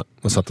 timmarna.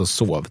 Och satt och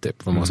sov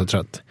typ, för man var så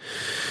trött.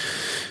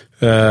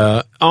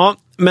 Ja,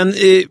 men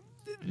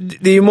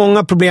det är ju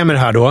många problem med det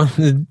här då.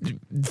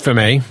 För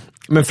mig.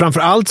 Men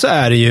framförallt så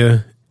är det ju...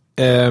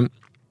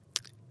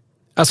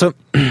 alltså...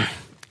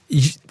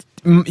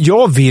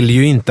 Jag vill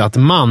ju inte att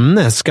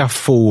Manne ska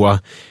få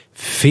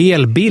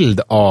fel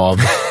bild av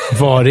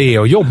vad det är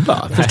att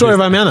jobba. Förstår du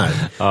vad jag menar?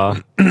 Ja.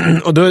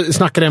 Och då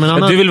snackar jag med en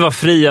annan... Du vill vara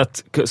fri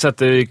att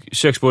sätta i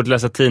köksbordet,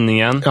 läsa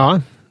tidningen.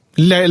 Ja.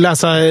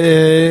 Läsa,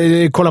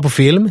 kolla på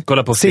film.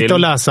 Sitta och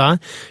läsa.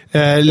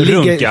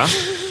 Runka.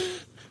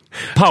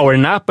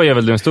 Powernappa gör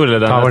väl du en stor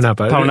del av den.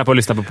 Powernappa och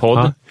lyssna på podd.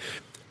 Ja.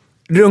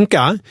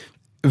 Runka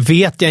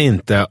vet jag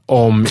inte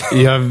om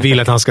jag vill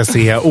att han ska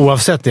se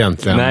oavsett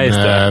egentligen. Nej, just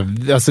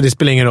det. Alltså det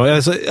spelar ingen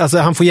roll. Alltså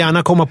han får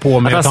gärna komma på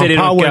med att han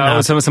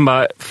powernap. Och sen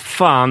bara,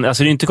 fan,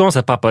 alltså det är inte konstigt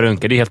att pappa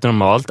runkar. Det är helt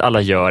normalt,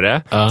 alla gör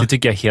det. Ja. Det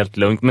tycker jag är helt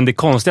lugnt. Men det är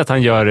konstigt att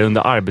han gör det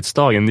under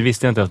arbetsdagen. Det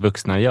visste jag inte att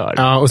vuxna gör.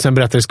 Ja, och sen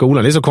berättar i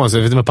skolan. Det är så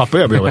konstigt, vet du vad pappa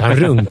gör? Han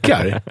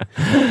runkar.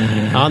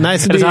 Ja, nej,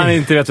 så det... han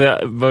inte vet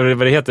vad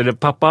det heter.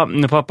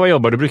 När pappa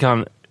jobbar, då brukar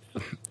han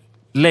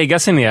lägga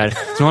sig ner,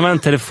 så håller han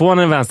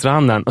telefonen i vänstra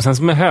handen och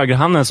sen med högra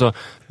handen så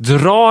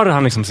drar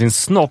han liksom sin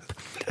snopp.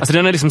 Alltså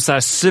den är liksom så här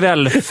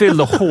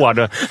svällfylld och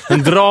hård.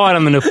 Den drar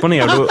den upp och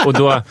ner och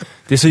då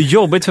det är så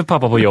jobbigt för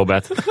pappa på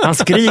jobbet. Han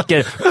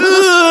skriker.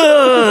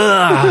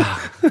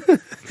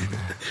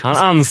 Han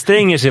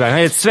anstränger sig. Han är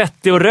helt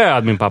svettig och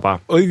röd, min pappa.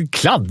 Och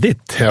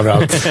kladdigt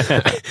överallt.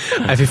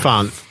 Nej, fy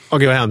fan.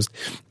 Okej, vad hemskt.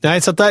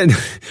 Nej, så att där...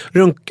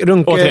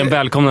 Återigen,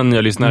 välkomna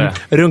nya lyssnare.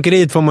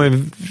 Runkeriet får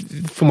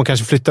man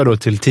kanske flytta då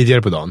till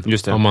tidigare på dagen.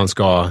 Just det. Om man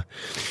ska...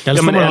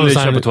 Eller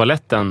köra på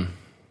toaletten.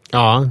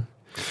 Ja.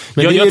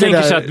 Men jag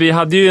tänker så att vi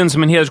hade ju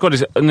en hedersgård.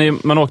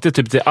 När man åkte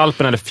typ till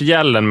Alpen eller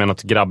fjällen med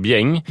något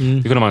grabbgäng.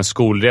 Det kunde vara en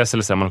skolresa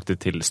eller så. Man åkte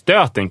till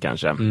Stöten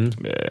kanske.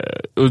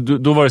 Och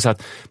då var det så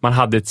att man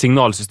hade ett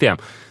signalsystem.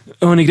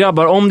 Hörni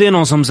grabbar, om det är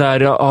någon som så här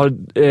har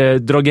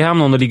dragit hem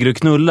någon och ligger och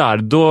knullar,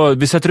 då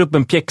vi sätter upp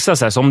en pjäxa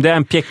så här. Så om det är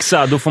en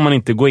pjäxa, då får man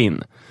inte gå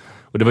in.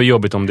 Och det var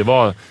jobbigt om det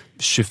var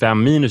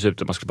 25 minus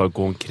ute och man skulle bara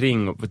gå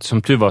omkring. Och,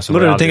 som tur var så var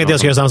det. Du tänker att jag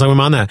ska göra samma sak med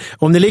Manne?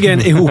 Om det ligger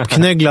en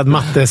ihopknögglad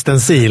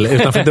mattestencil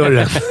utanför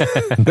dörren.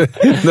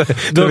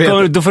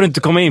 då får du inte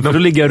komma in, för då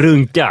ligger jag och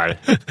runkar.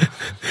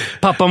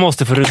 Pappa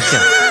måste få runka.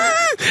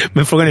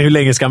 Men frågan är hur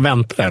länge ska han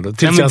vänta? Nej,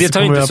 men det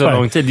tar inte så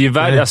lång tid. Det är ju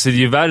värre, det är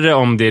ju värre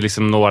om det är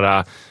liksom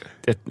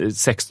ett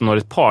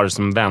 16-årigt par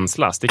som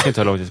vänslas. Det kan inte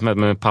ta lång tid.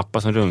 Men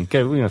pappa som runkar,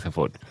 det går ganska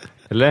fort.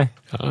 Eller?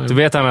 Ja. Du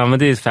vet han, men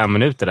det är 5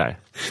 minuter där.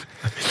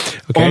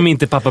 Okay. Om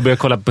inte pappa börjar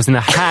kolla på sina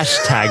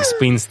hashtags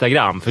på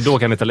Instagram, för då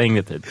kan det ta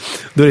längre tid.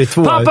 Då är det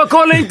pappa,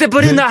 kolla inte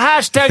på dina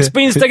hashtags på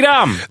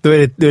Instagram! Då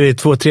är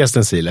det 2-3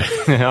 stenciler.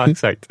 Ja,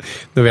 exakt.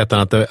 Då vet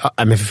han att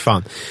men för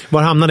fan.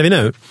 Var hamnade vi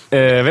nu?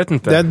 Jag vet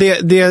inte.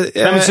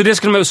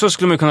 Nej, men så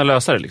skulle man kunna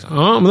lösa det liksom.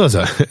 Ja,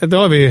 men då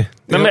har vi...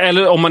 Nej, men,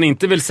 eller om man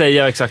inte vill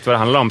säga exakt vad det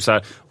handlar om så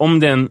här, om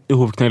det är en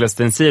ihopknögglad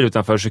stencil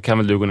utanför, så kan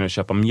väl du gå ner och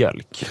köpa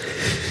mjölk.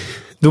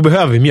 Då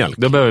behöver vi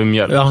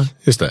mjölk. Ja,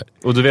 just det.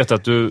 Och du vet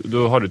att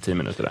då har du 10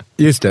 minuter där.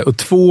 Just det. Och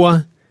 2...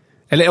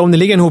 Eller om det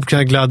ligger en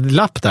hopknögglad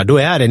lapp där, då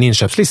är det en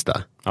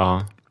inköpslista.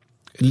 Ja.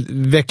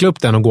 Veckla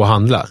upp den och gå och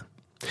handla.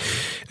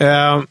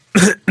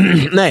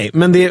 Nej,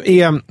 men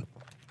det är...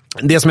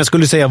 Det som jag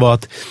skulle säga var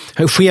att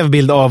skev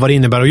bild av vad det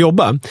innebär att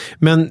jobba.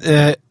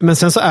 Men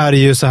sen så är det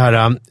ju så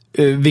här,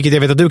 vilket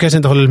jag vet att du kanske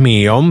inte håller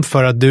med om,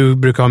 för att du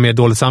brukar ha mer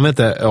dåligt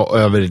samvete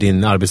över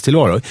din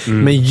arbetstillvaro.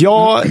 Men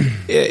jag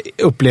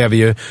upplever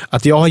ju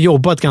att jag har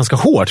jobbat ganska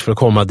hårt för att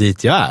komma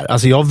dit jag är.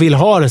 Alltså jag vill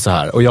ha det så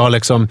här, och jag har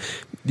liksom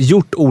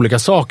gjort olika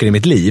saker i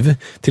mitt liv.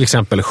 Till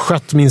exempel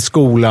skött min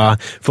skola,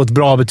 fått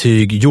bra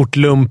betyg, gjort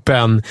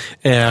lumpen,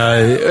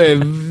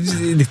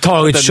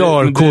 tagit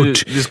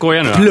körkort, du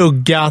skojar nu,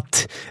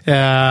 pluggat.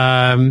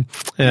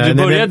 Du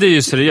började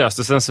ju seriöst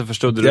och sen så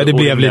förstod du. Ja, det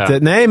blev lite...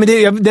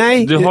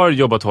 Nej. Du har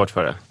jobbat hårt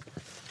för det.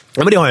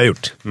 Ja, men det har jag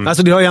gjort.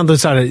 Alltså det har jag ändå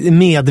så här,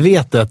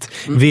 medvetet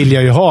vill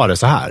jag ju ha det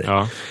så här.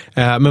 Ja.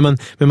 Men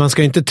man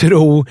ska ju inte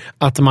tro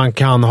att man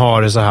kan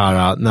ha det så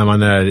här när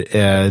man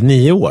är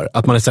 9 år.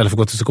 Att man istället för att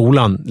gå till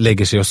skolan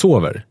lägger sig och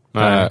sover.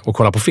 Och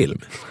kollar på film.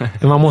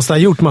 Man måste ha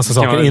gjort massa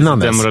saker innan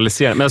dess.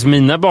 Men alltså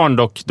mina barn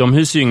dock, de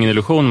hyser ju ingen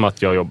illusion om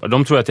att jag jobbar.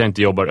 De tror att jag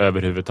inte jobbar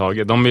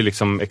överhuvudtaget. De är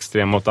liksom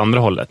extrema åt andra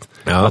hållet.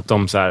 Ja. Att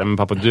de säger, men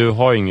pappa, du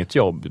har ju inget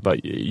jobb. Bara,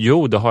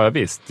 jo, det har jag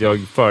visst. Jag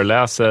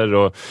föreläser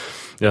och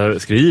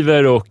jag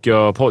skriver och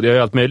jag gör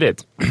allt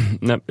möjligt.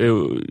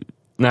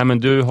 Nej, men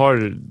du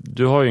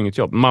har ju inget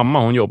jobb. Mamma,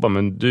 hon jobbar,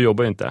 men du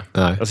jobbar ju inte.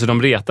 Nej. Alltså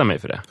de retar mig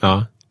för det.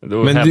 Ja.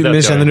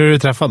 Men känner du dig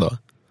träffad då?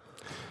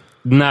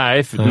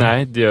 Nej,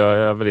 det gör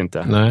jag väl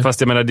inte. Nej.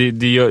 Fast jag menar,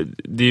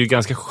 det är ju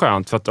ganska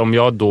skönt. För att om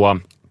jag då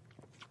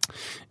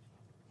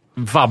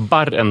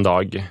vabbar en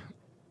dag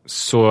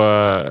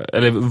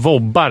eller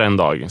vobbar en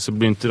dag, så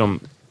blir inte de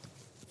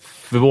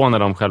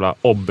förvånade om själva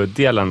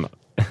obb-delen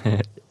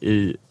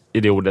i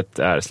det ordet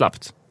är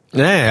slappt.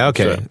 Nej,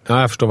 okej.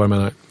 Ja, jag förstår vad du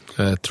menar.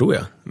 Tror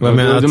jag.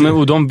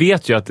 Och de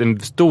vet ju att en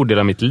stor del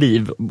av mitt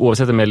liv,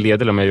 oavsett om jag är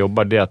ledig eller om jag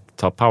jobbar, det är att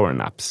ta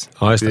powernaps.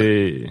 Ja, just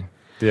det.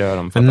 Det gör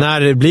de. Men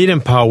när blir det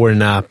en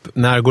powernap?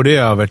 När går det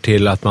över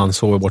till att man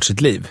sover bort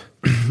sitt liv?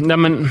 Nej,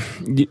 men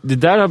det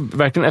där har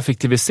verkligen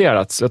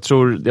effektiviserats. Jag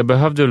tror, jag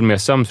behövde väl mer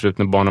sömn förut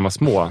när barnen var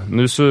små.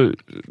 Nu så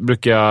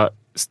brukar jag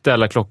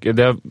ställa klockan.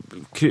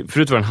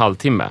 Förut var det en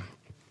halvtimme.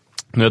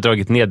 Nu har jag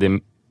dragit ner det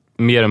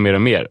mer och mer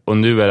och mer. Och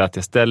nu är det att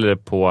jag ställer det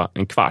på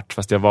en kvart.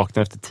 Fast jag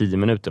vaknar efter 10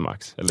 minuter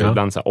max. Eller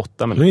ibland så här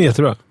 8 minuter. Det är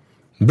jättebra.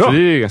 Bra. Så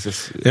det är ganska...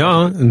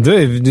 Ja,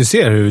 du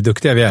ser hur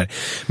duktiga vi är.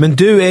 Men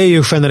du är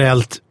ju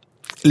generellt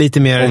lite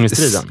mer...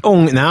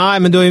 Ångestriden? Nej,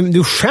 men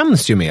du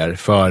skäms ju mer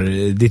för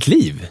ditt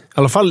liv. I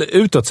alla fall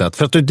utåt sett.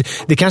 För att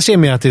det kanske är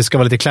mer att det ska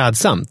vara lite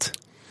klädsamt.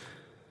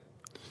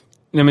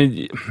 Nej,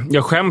 men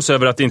jag skäms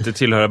över att inte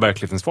tillhöra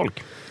verklighetens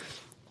folk.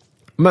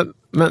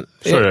 Men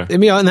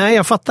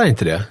jag fattar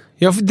inte det.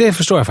 Det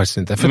förstår jag faktiskt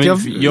inte.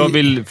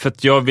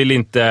 Jag vill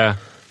inte...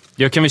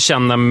 Jag kan väl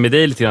känna med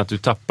dig lite grann att du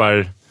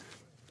tappar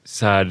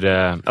så här...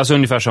 Alltså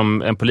ungefär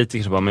som en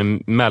politiker som bara,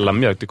 med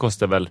mellanmjölk, det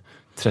kostar väl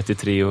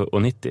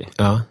 33,90.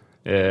 Ja.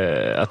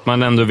 Att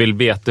man ändå vill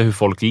veta hur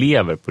folk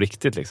lever på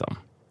riktigt liksom.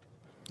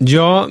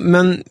 Ja,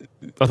 men...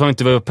 Att man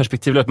inte var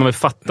perspektivlös, att man vill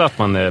fatta att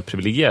man är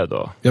privilegierad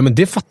då. Ja, men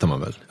det fattar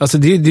man väl. Alltså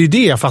det är ju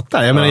det jag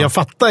fattar. Jag menar, jag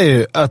fattar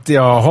ju att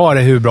jag har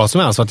det hur bra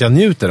som helst och att jag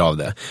njuter av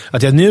det.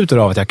 Att jag njuter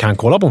av att jag kan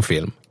kolla på en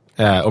film.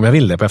 Om jag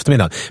vill det på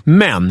eftermiddagen.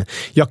 Men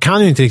jag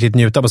kan ju inte riktigt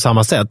njuta på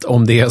samma sätt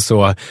om det är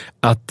så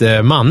att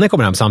mannen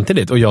kommer hem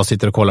samtidigt och jag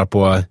sitter och kollar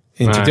på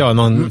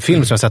någon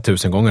film som jag sett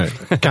 1000 gånger.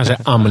 Kanske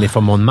Amélie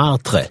från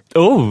Montmartre. Det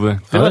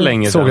var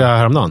länge sedan. Såg jag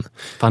häromdagen.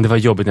 Fan, det var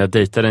jobbigt när jag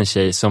dejtade en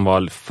tjej som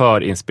var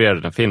för inspirerad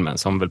av den filmen,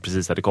 som väl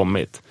precis hade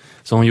kommit.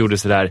 Så hon gjorde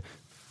sådär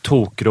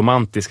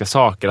tokromantiska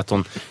saker, att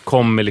hon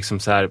kom med liksom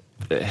så här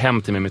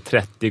hem till mig med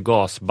 30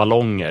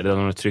 gasballonger där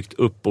hon hade tryckt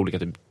upp olika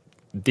typ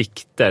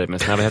dikter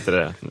med såna, vad heter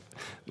det?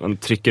 Man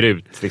trycker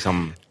ut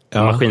liksom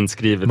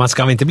maskinskrivet. Man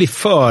ska väl inte bli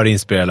för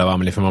inspirerad av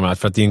Amélie från Montmartre,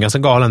 för att det är en ganska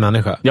galen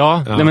människa.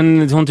 Ja. Nej,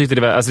 men hon tyckte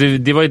det var, alltså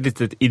det var ett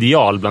litet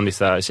ideal bland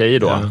vissa tjejer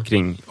då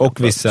kring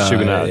och vissa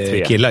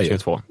 2003, killar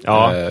 2002.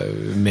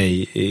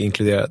 Mig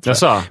inkluderat.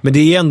 Jaså? Men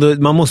det är ändå,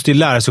 man måste ju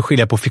lära sig att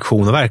skilja på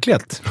fiktion och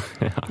verklighet.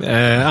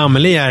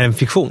 Amélie är en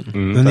fiktion.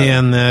 Hon är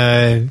en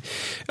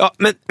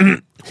men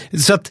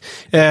så att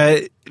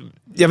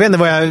jag vet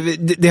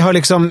inte det har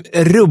liksom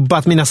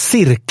rubbat mina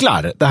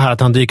cirklar, det här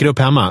att han dyker upp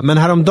hemma. Men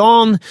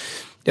häromdagen,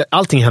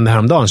 allting hände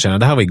häromdagen, känner jag.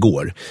 Det här var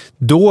igår.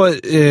 Då,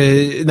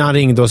 när han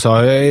ringde och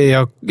sa,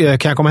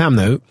 kan jag komma hem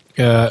nu?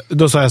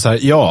 Då sa jag så här,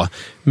 ja.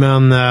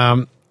 Men,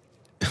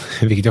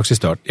 vilket också är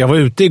stört. Jag var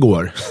ute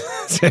igår,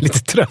 så jag är lite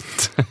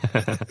trött.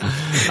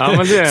 Ja,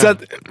 men det...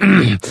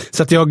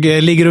 så att jag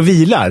ligger och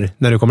vilar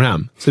när du kommer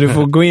hem. Så du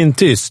får gå in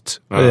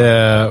tyst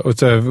och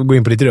så gå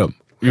in på ditt rum.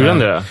 Gjorde han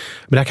det? Men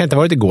det här kan inte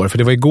ha varit igår, för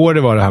det var igår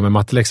det var det här med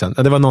matteläxan.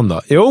 Det var någon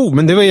dag. Jo,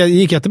 men det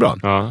gick jättebra.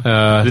 Ja.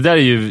 Det där är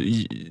ju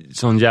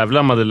sån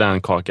jävla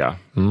Madeleine-kaka,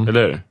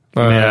 eller hur?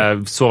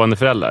 Med sovande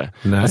föräldrar.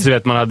 Alltså,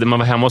 vet, man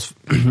var hemma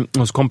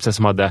hos kompisar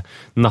som hade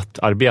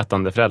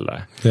nattarbetande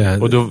föräldrar.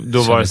 Och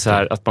då var det så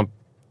här att man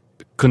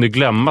kunde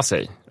glömma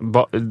sig.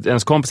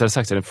 Ens kompis hade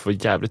sagt att det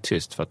får jävligt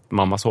tyst för att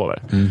mamma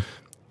sover.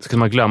 Så kunde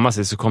man glömma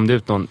sig, så kom det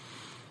ut någon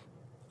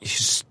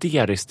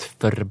hysteriskt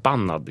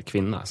förbannad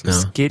kvinna som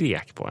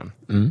skrek på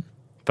en.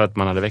 För att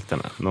man hade väckt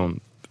henne. Någon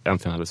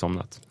äntligen hade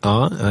somnat.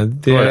 Ja,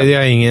 det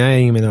är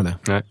ingen minne av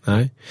det.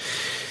 Nej.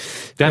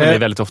 Det händer mig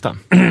väldigt ofta.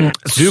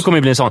 Du kommer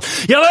ju bli en sån.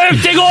 Jag var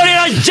ute igår,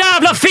 era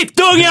jävla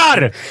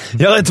fittungar!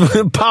 Jag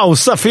har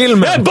pausa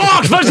filmen. Jag är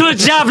bakfull som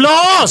ett jävla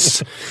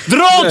as!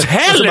 Dra åt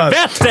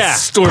helvete!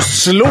 Står och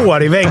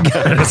slår i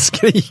väggen och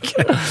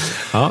skriker.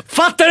 Ja.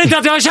 Fattar inte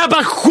att jag har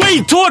kämpat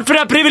skithårt för det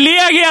här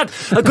privilegiet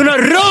att kunna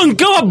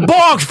runka och vara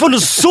bakfull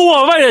och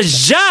sova, era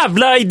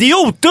jävla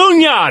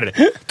idiotungar!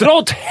 Dra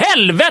åt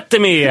helvete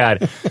med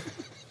er!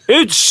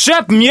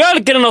 Utköp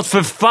mjölk eller något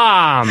för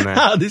fan!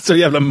 Ja, det är så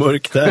jävla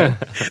mörkt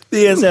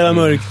det är så jävla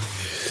mörkt.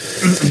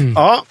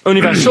 Ja.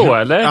 Ungefär så,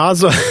 eller?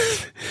 Alltså,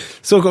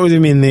 Så kommer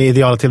min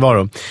ideala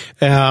tillvaro.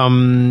 Ja.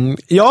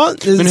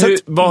 Men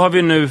vad har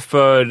vi nu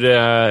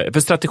för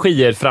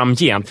strategier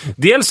framgent?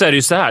 Dels är det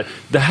ju så här.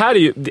 Det här är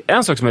ju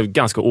en sak som är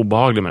ganska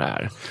obehaglig med det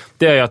här.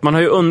 Det är ju att man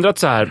har ju undrat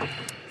så här: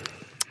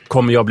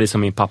 kommer jag bli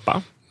som min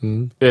pappa?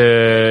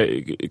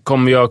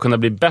 Kommer jag kunna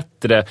bli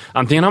bättre?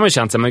 Antingen har man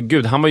känt sig, men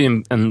gud, han var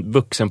ju en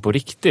vuxen på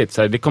riktigt,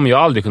 så här, det kommer jag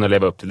aldrig kunna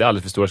leva upp till, det är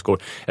alldeles för stora skor.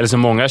 Eller som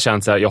många har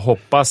känt så här, jag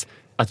hoppas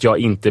att jag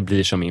inte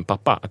blir som min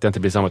pappa, att jag inte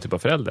blir samma typ av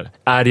förälder.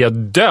 Är jag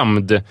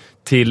dömd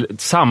till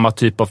samma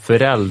typ av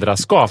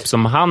föräldraskap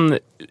som han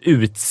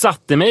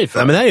utsatte mig för?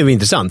 Ja, men det här är ju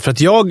intressant, för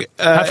att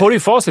här får du ju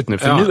facit nu,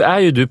 för nu är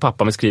ju du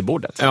pappa med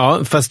skrivbordet. Ja,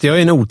 fast jag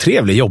är en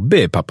otrevlig,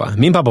 jobbig pappa.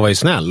 Min pappa var ju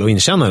snäll och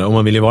inkännande om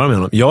man ville vara med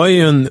honom. Jag är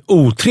ju en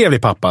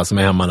otrevlig pappa som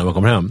är hemma när man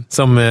kommer hem.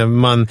 Som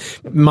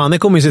mannen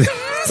kommer ju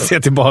se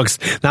tillbaks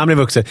när han blev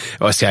vuxen.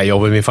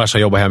 Min farsa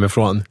jobbade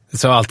hemifrån.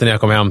 Så alltid när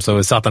jag kom hem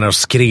så satt han där och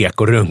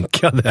skrek och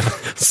runkade.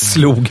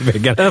 Slog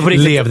väggen.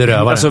 Levde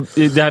rövare. Alltså,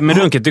 det här med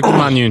runket, det kommer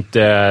han ju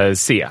inte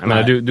se. Jag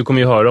menar, du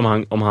kommer ju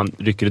höra om han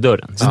rycker i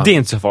dörren. Så det är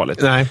inte så farligt.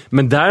 Nej.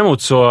 Men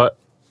däremot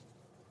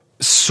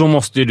så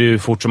måste ju du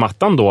fort som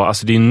attan då.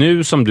 Alltså det är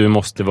nu som du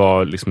måste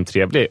vara liksom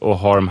trevlig och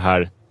ha de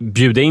här,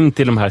 bjuda in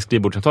till de här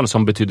skrivbordssamtalen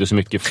som betyder så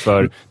mycket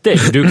för dig.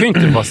 Du kan ju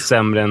inte vara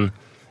sämre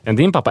än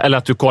din pappa. Eller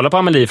att du kollar på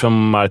Amelie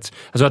från Marts,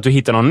 alltså att du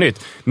hittar något nytt.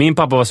 Min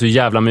pappa var så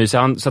jävla mysig.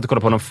 Han satt och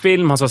kollade på någon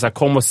film. Han sa så här: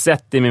 kom och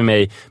sätt dig med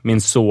mig,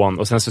 min son.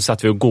 Och sen så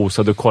satt vi och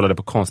gosade och kollade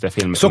på konstiga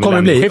filmer. Så kommer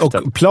det bli.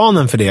 Och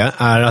planen för det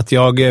är att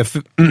jag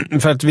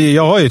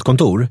har ju ett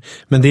kontor,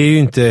 men det är ju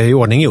inte i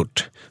ordning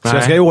gjort. Så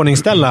jag ska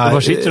iordningställa. Och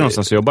var sitter du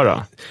någonstans och jobbar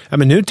då? Ja,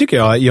 men nu tycker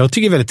jag det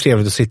är väldigt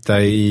trevligt att sitta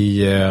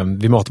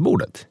vid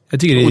matbordet. Jag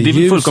tycker det är, och det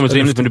är fullkomligt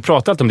rimligt, men du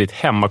pratar alltid om ditt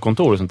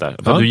hemmakontor och sånt där.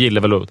 För du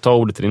gillar väl att ta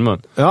ordet i din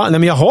mun. Ja, nej,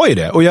 men jag har ju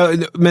det.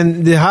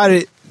 Men det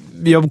här,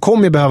 jag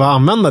kommer ju behöva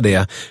använda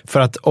det. För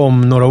att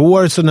om några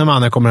år, så när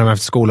mannen kommer hem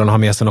efter skolan och har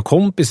med sig några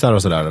kompisar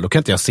och sådär, då kan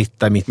inte jag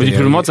sitta mitt i. Men det är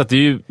problematiskt att det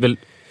är ju väl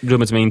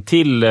rummet som är in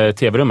till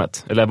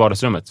tv-rummet, eller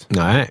vardagsrummet.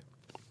 Nej.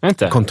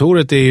 Inte?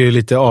 Kontoret är ju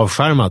lite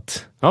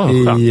avskärmat.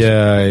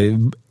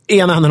 I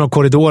ena handen av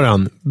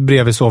korridoren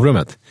bredvid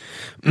sovrummet.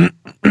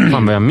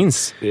 Fan, vad jag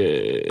minns.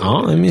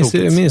 Jag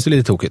minns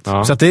lite tokigt.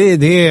 Ja. Så att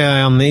det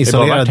är en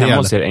isolerad del.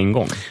 Hos er en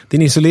gång. Det är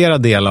en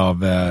isolerad del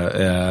av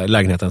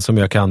lägenheten som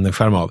jag kan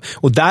skärma av.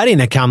 Och där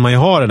inne kan man ju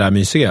ha det där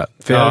mysiga.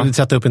 För jag vill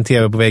sätta upp en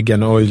tv på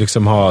väggen och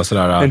liksom ha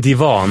sådär. En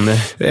divan. Nej,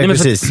 men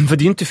precis. För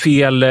det är ju inte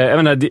fel. Jag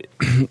menar,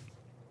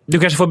 du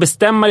kanske får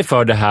bestämma dig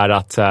för det här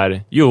att så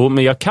här,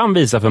 men jag kan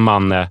visa för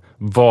Manne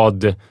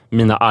vad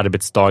mina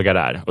arbetsdagar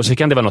är. Och så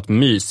kan det vara något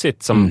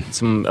mysigt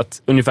som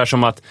att, ungefär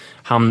som att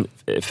han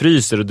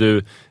fryser och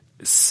du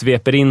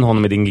sveper in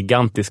honom i din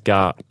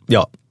gigantiska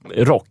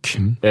rock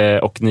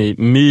och ni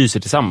myser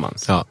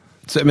tillsammans. Ja.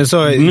 Det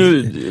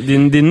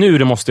är nu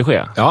det måste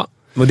ske. Ja,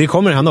 och det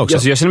kommer hända också.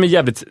 Alltså, jag känner mig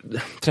jävligt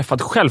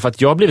träffad själv för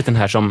att jag har blivit den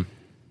här som,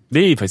 det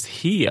är ju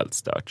faktiskt helt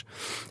stört.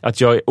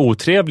 Att jag är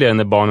otrevligare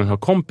när barnen har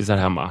kompisar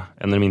hemma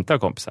än när de inte har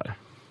kompisar.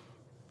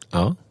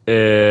 Ja.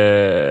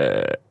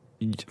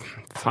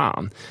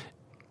 Fan.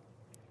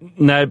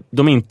 När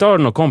de inte har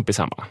någon kompis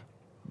hemma,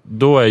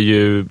 då är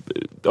ju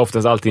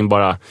oftast allting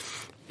bara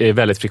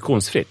väldigt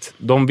friktionsfritt.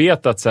 De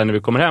vet att så här, när vi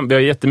kommer hem, vi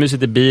har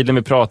jättemysigt i bilen,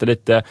 vi pratar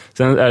lite.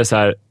 Sen är det så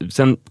här,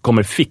 sen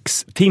kommer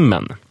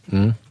fix-timmen.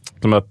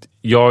 Som att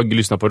jag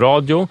lyssnar på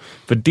radio.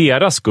 För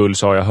deras skull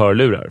så har jag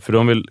hörlurar. För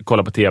de vill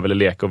kolla på tv eller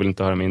leka och vill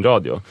inte höra min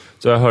radio.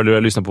 Så jag hörlurar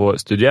och lyssnar på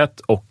Studio 1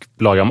 och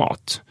lagar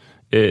mat.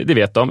 Det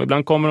vet de.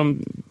 Ibland kommer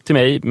de till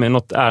mig med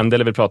något ärende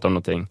eller vill prata om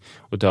någonting.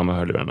 Och tar med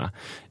hörlurarna.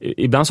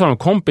 Ibland så har de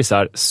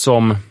kompisar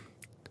som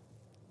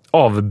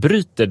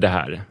avbryter det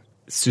här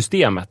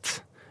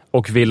systemet.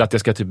 Och vill att jag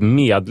ska typ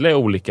medla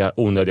olika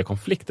onödiga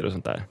konflikter och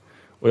sånt där.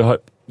 Och jag har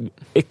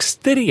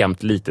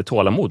extremt lite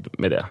tålamod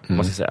med det,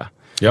 måste jag säga.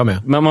 Jag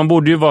med. Men man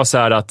borde ju vara så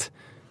här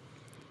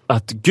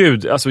att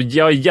gud, alltså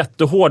jag är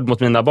jättehård mot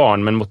mina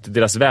barn, men mot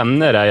deras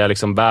vänner är jag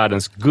liksom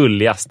världens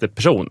gulligaste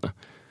person.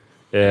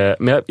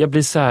 Men jag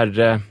blir så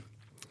här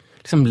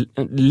liksom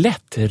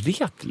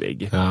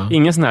lättretlig. Ja.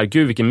 Ingen sån här,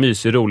 gud vilken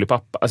mysig, rolig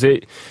pappa. Alltså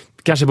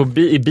kanske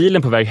i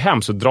bilen på väg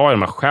hem så drar jag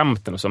de här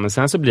skämten och så, men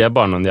sen så blir jag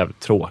bara någon jävla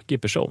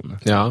tråkig person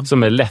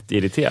som är lätt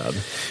irriterad.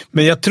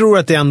 Men jag tror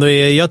att det ändå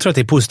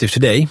är positivt för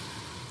dig.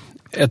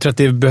 Jag tror att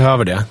det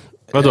behöver det.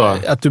 Vadå?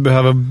 Att du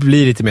behöver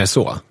bli lite mer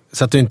så.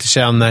 Så att du inte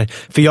känner...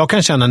 För jag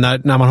kan känna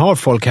när man har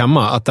folk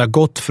hemma att det har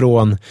gått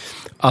från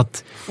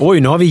att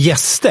nu har vi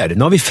gäster,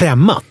 nu har vi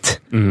främmat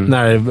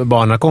när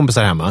barnen har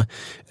kompisar hemma.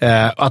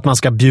 Att man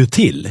ska bjuda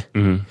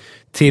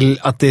till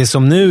att det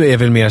som nu är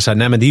väl mer så här,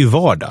 nej men det är ju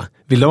vardag.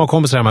 Vill de ha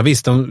kompisar hemma?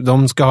 Visst,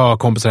 de ska ha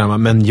kompisar hemma,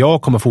 men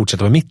jag kommer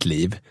fortsätta med mitt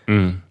liv.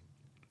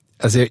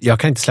 Alltså, jag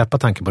kan inte släppa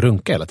tanken på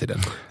runka hela tiden.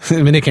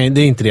 Men det är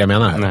inte det jag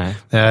menar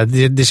här.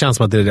 Det känns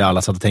som att det är det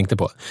alla satt och tänkte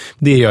på.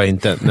 Det gör jag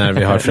inte när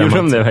vi har främmat.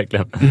 Gjorde de det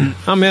verkligen?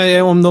 Ja,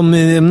 men om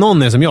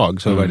någon är som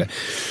jag så var det.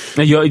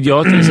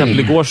 Jag till exempel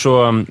igår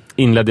så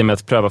inledde jag med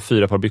att pröva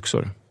 4 par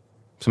byxor.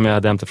 Som jag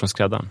hade hämtat från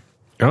skräddaren.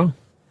 Ja.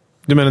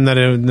 Du menar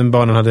när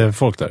barnen hade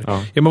folk där?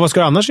 Ja, men vad ska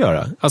du annars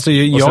göra? Alltså,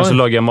 och sen så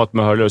lagade jag mat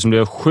med hörlurar som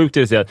blev sjukt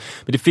irriterad.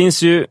 Men det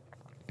finns ju...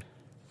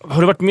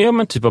 Har du varit med om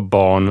en typ av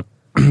barn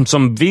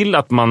som vill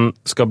att man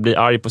ska bli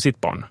arg på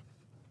sitt barn?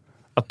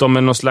 Att de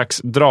är någon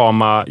slags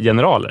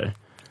dramageneraler.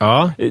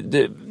 Ja.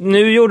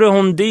 Nu gjorde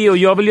hon det och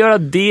jag vill göra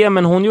det,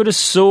 men hon gjorde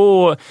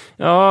så.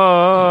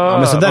 Ja,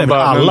 men så där är väl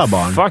alla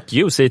barn. Fuck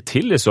you, säg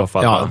till i så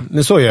fall. Ja,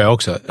 men så gör jag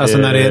också. Alltså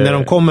när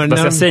de kommer...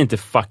 Jag säger inte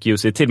fuck you,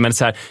 säg till, men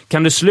så här,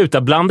 kan du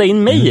sluta blanda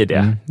in mig i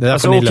det? Det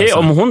alltså okej,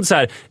 om hon så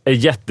här är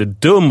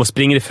jättedum och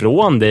springer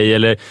ifrån dig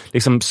eller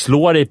liksom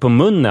slår dig på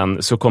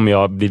munnen, så kommer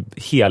jag bli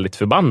heligt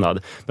förbannad.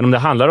 Men om det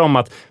handlar om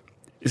att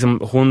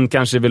liksom, hon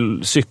kanske vill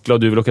cykla och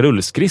du vill åka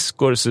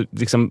rullskridskor, så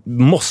liksom,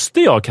 måste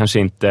jag kanske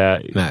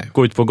inte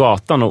gå ut på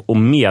gatan och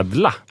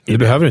medla. Det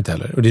behöver du inte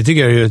heller. Och det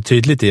tycker jag är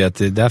tydligt i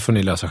att där får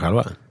ni lösa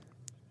själva.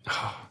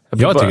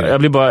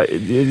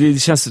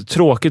 Det känns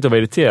tråkigt att vara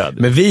irriterad.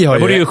 Men vi har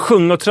jag borde ju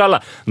sjunga och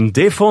tralla.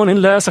 Det får ni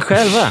lösa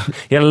själva.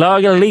 Jag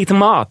lagar lite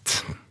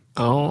mat.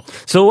 Ja.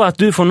 Så att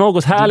du får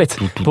något härligt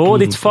på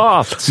ditt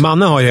fat.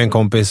 Manne har ju en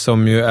kompis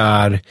som ju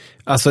är...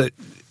 Alltså,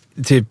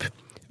 typ...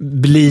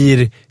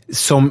 Blir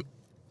som...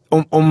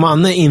 Om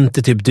Manne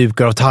inte typ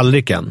dukar av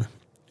tallriken,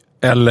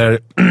 eller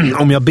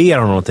om jag ber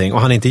om någonting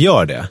och han inte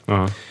gör det,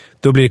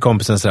 då blir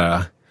kompisen så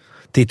här,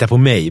 titta på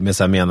mig med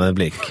så här menande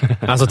blick.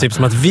 Alltså typ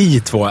som att vi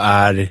två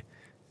är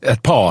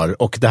ett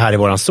par och det här är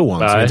våran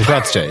son som inte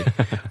sköter sig.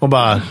 Och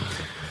bara,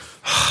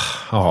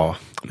 ja,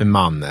 men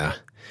Manne.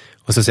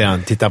 Och så säger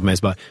han, titta på mig och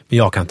så bara, men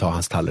jag kan ta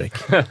hans tallrik.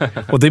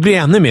 Och det blir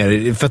ännu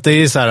mer, för att det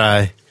är så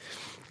här...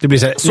 Det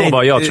blir så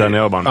bara jag tror när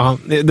jag var barn.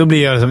 Ja, då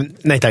blir jag som,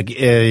 nej tack,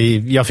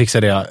 jag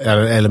fixar det,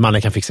 eller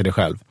Mannen kan fixa det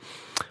själv.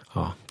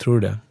 Ja, tror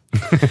du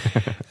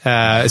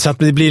det? Så att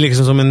det blir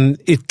liksom som en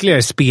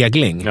ytterligare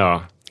spegling.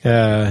 Ja.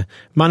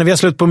 Mannen, vi har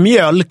slut på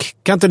mjölk.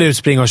 Kan inte du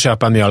springa och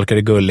köpa en mjölk? Är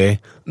det gullig?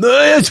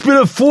 Nej, jag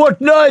spelar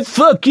Fortnite,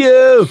 fuck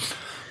you!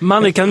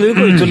 Mannen, kan du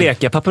gå ut och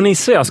leka? Pappa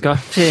Nisse och jag ska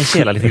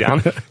kela lite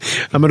grann.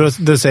 Ja, men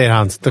då säger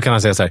han, då kan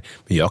han säga så här,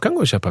 men jag kan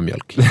gå och köpa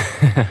mjölk.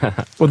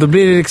 Och då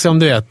blir det liksom,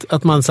 du vet,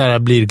 att man så här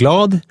blir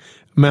glad,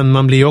 men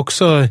man blir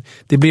också,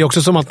 det blir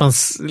också som att man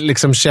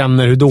liksom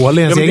känner hur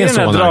dålig ens egen son är.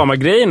 Det är den här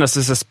dramagrejen,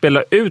 alltså så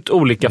spela ut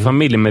olika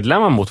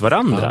familjemedlemmar mot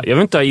varandra. Ja. Jag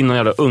vill inte ha in någon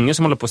jävla unge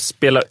som håller på att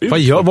spela ut.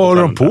 Vad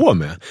håller de på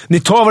med?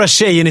 Ni tar våra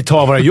tjejer, ni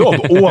tar våra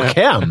jobb. Åk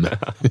hem!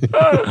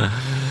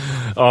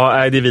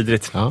 Ja, det är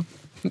vidrigt. Ja.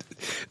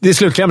 Det är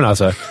slutklämmen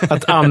alltså.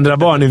 Att andra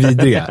barn är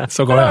vidriga.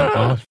 Så går det.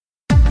 Ja.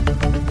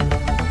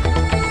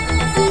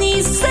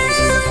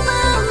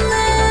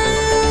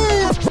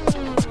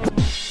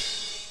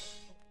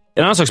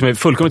 En annan sak som är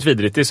fullkomligt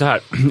vidrigt, det är så här.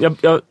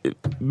 Jag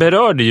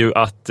berörde ju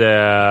att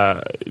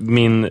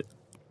min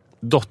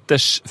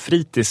dotters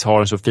fritids har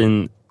en så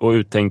fin och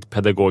uttänkt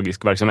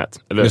pedagogisk verksamhet.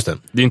 Eller, just det.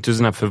 Det är inte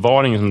sån här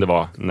förvaring som det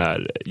var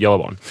när jag var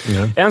barn.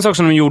 Mm. En sak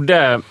som de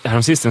gjorde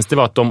häromsistens, det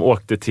var att de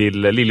åkte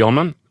till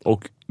Liljeholmen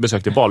och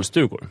besökte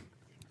valstugor.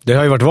 Det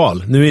har ju varit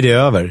val. Nu är det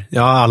över.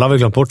 Ja, alla har väl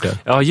glömt bort det.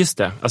 Ja, just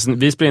det. Alltså,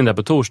 vi spelar in det här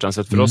på torsdagen,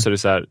 så att för oss är det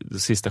så här de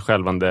sista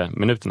skälvande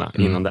minuterna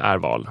innan det är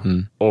val.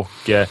 Och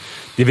det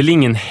är väl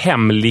ingen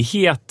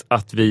hemlighet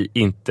att vi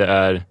inte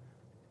är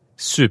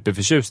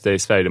superförtjusta i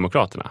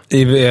Sverigedemokraterna.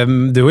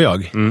 Du och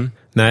jag?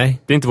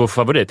 Nej. Det är inte vår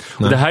favorit.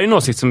 Och det här är en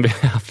åsikt som vi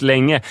har haft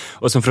länge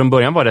och som från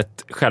början var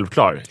rätt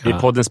självklar. I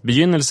poddens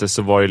begynnelse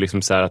så var det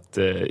liksom så här att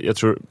jag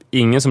tror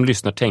ingen som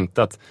lyssnar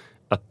tänkte att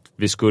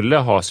vi skulle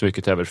ha så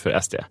mycket över för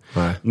SD.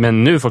 Nej.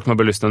 Men nu, folk man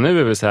börjar lyssna nu,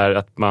 är det så här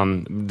att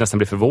man nästan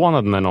blir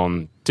förvånad när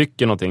någon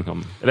tycker någonting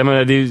om... Eller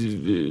men,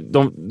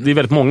 det är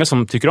väldigt många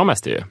som tycker om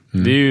SD.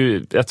 Det är ju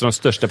ett av de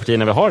största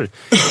partierna vi har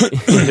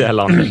i det här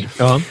landet.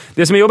 Ja.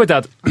 Det som är jobbigt är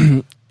att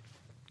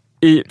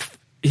i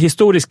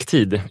historisk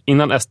tid,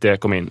 innan SD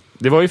kom in,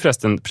 det var ju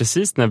förresten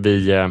precis när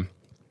vi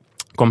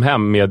kom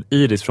hem med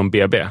Iris från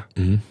BB.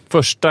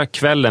 Första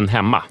kvällen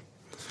hemma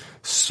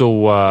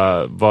så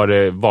var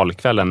det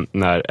valkvällen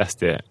när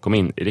SD kom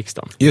in i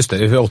riksdagen. Just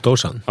det är för 8 år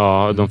sedan.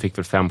 Ja, de fick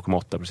väl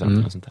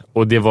 5,8% och sånt där.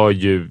 Och det var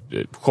ju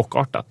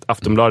chockartat.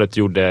 Aftonbladet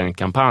gjorde en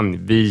kampanj,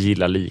 vi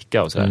gillar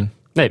lika och så här.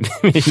 Nej,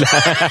 vi gillar...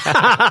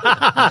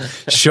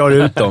 Kör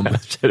ut dem.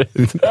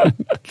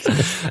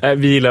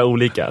 Vi gillar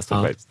olika.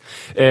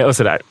 Och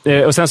sådär.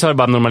 Och sen så har det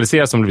bara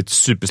normaliserats som blivit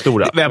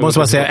superstora. Jag måste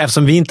bara säga,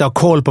 eftersom vi inte har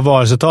koll på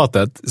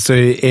valresultatet så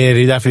är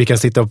det därför vi kan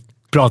sitta och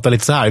prata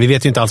lite så här. Vi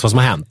vet ju inte alls vad som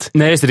har hänt.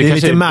 Nej, just det är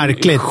lite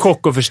märkligt.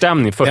 Chock och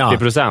förstämning,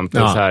 40%.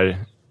 Ja. Så här,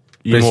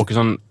 Jimmie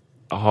Åkesson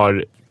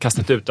har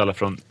kastat ut alla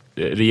från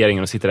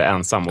regeringen och sitter där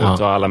ensam och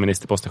tar alla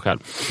ministerposter själv.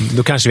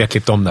 Då kanske vi har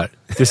klippt om där.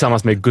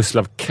 Tillsammans med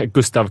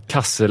Gustav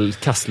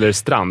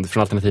Kasslerstrand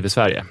från Alternativ i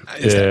Sverige.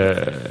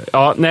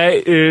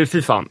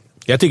 Fy fan.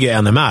 Jag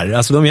tycker NMR,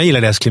 alltså jag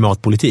gillar deras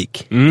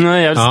klimatpolitik.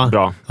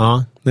 Bra.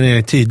 Ja, den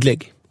är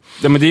tydlig.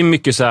 Ja, men det är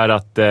mycket så här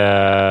att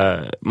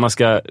man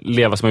ska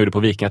leva som man gjorde på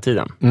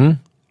vikingatiden.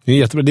 Det är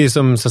jättebra. Det är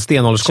som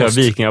stenålderskost.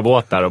 Kör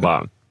vikingabåtar och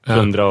bara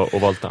plundra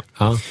och volta.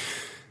 Ja.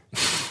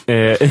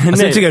 Jag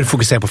tycker att du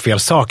fokuserar på fel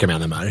saker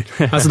med NMR.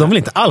 Alltså de vill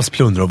inte alls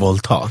plundra och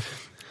våldta.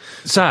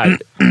 Så här.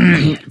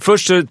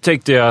 Först så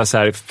tänkte jag så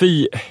här,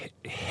 fy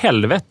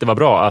helvete vad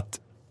bra att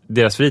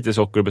deras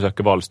fritidsåker och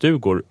besöker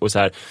valstugor och så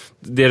här.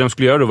 Det de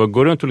skulle göra då var att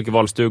gå runt till olika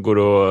valstugor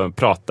och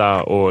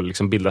prata och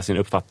liksom bilda sin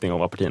uppfattning om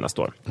vad partierna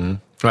står.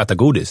 Och äta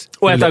godis.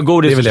 Och äta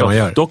godis. Det är väl det man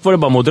gör. Dock var det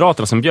bara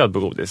Moderaterna som bjöd på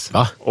godis.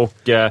 Va?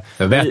 Och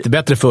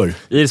bättre förr.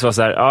 Iris var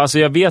så här, alltså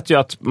jag vet ju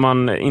att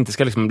man inte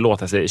ska liksom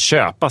låta sig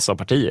köpas av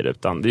partier,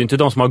 utan det är ju inte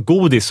de som har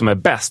godis som är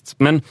bäst.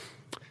 Men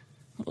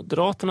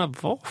Moderaterna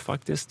var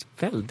faktiskt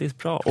väldigt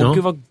bra. Och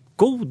gud vad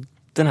god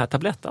den här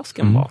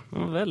tablettasken var.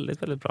 Den var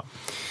väldigt, väldigt bra.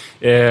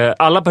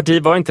 Alla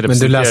partier var inte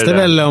representerade. Men du läste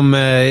väl om,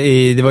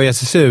 det var i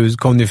SSU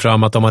kom det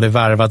fram att de hade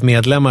värvat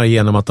medlemmar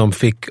genom att de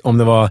fick, om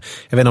det var,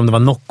 jag vet inte om det var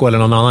Nocco eller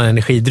någon annan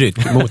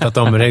energidryck, mot att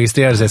de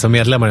registrerade sig som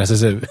medlemmar i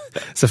SSU.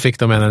 Så fick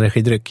de en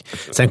energidryck.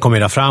 Sen kom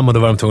det fram och då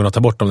var de tvungna att ta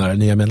bort de där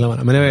nya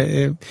medlemmarna.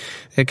 Men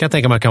jag kan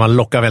tänka mig att man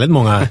locka väldigt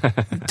många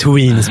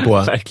tweens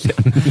på.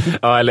 Verkligen.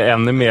 Ja, eller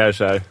ännu mer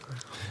så här.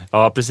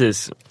 Ja,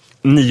 precis.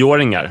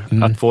 9-åringar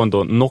att få en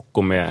då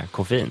Nocco med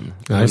koffein.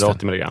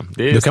 180 milligram.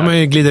 Då kan man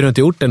ju glida runt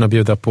i orten och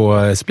bjuda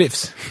på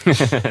spliffs.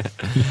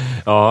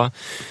 Ja.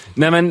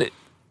 Nej, men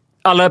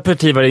alla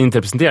partier var inte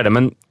representerade,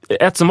 men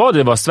ett som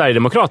det var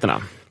Sverigedemokraterna.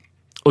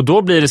 Och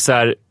då blir det så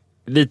här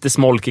lite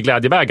smolk i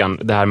glädjebägaren,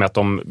 det här med att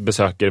de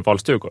besöker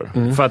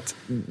valstugor. För att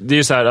det är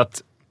ju så här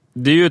att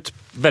det är ju ett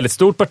väldigt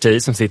stort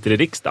parti som sitter i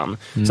riksdagen.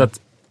 Så att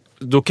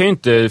då kan ju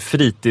inte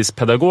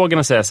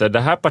fritidspedagogerna säga så här,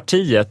 det här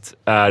partiet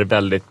är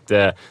väldigt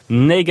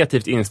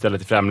negativt inställt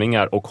till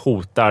främlingar och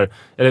hotar,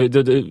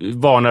 eller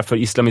varnar för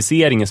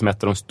islamiseringen som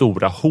ett av de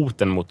stora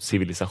hoten mot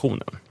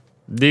civilisationen.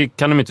 Det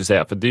kan de inte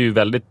säga, för det är ju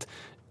väldigt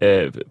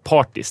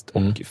partiskt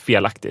och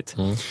felaktigt.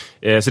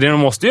 Så det de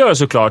måste göra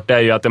såklart är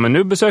ju att men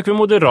nu besöker vi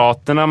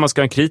Moderaterna, man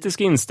ska ha en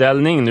kritisk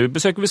inställning, nu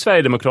besöker vi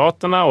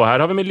Sverigedemokraterna och här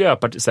har vi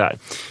Miljöpartiet. Så här.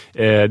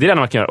 Det är det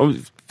man kan göra. Och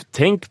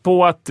tänk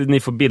på att ni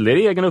får bilda er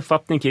egen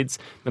uppfattning, kids.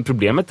 Men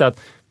problemet är att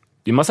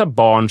det är en massa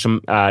barn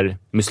som är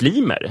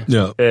muslimer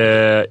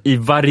i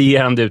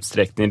varierande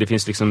utsträckning. Det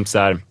finns liksom så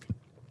här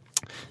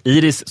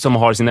Iris som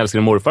har sin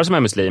älskade morfar som är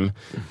muslim.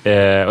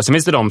 Och sen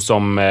finns det de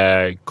som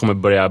kommer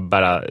börja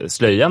bära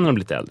slöja när de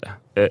blir lite äldre.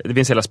 Det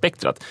finns hela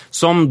spektrat.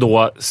 Som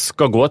då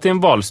ska gå till en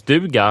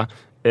valstuga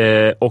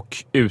och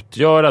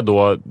utgöra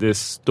då det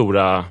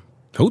stora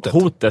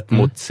hotet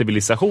mot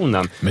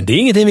civilisationen. Men det är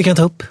ingenting vi kan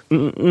ta upp.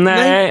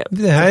 Nej.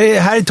 Det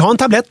här ta en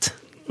tablett.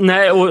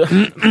 Nej, och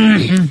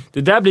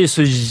det där blir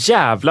så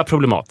jävla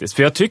problematiskt.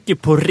 För jag tycker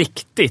på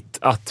riktigt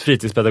att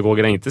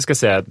fritidspedagogerna inte ska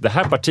säga att det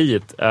här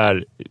partiet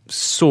är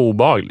så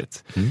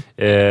obehagligt.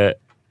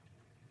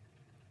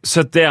 Så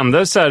att det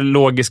enda så här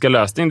logiska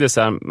lösningen det är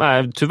så här,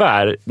 nej,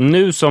 tyvärr,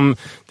 nu som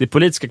det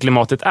politiska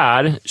klimatet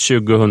är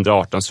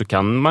 2018 så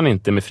kan man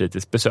inte med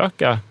fritids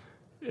besöka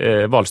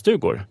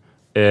valstugor.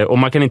 Och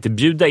man kan inte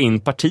bjuda in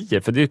partier,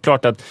 för det är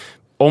klart att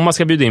om man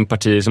ska bjuda in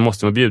partier så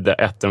måste man bjuda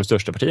ett av de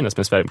största partierna som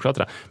är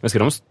Sverigedemokraterna. Men ska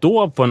de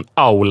stå på en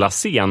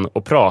aula-scen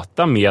och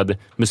prata med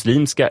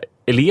muslimska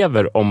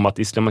elever om att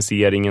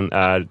islamiseringen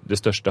är det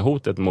största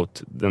hotet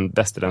mot den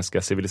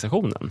västerländska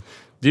civilisationen?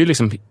 Det är ju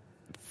liksom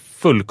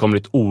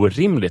fullkomligt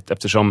orimligt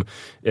eftersom...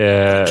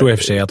 Jag tror i och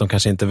för sig att de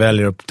kanske inte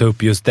väljer att ta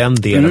upp just den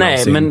delen av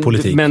sin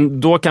politik. Men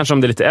då kanske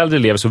om det är lite äldre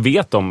elever så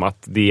vet de att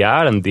det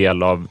är en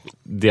del av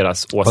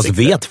deras åsikter. Fast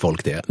vet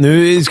folk det?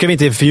 Nu ska vi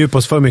inte fördjupa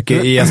oss för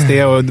mycket i SD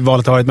och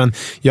valet har varit, men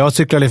jag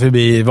cyklade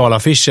förbi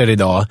valaffischer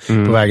idag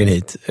på vägen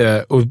hit.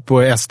 Och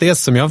på SD,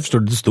 som jag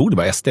förstod, det stod det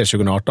bara SD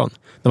 2018.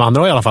 De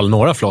andra har i alla fall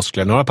några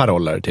floskler, några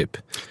paroller typ.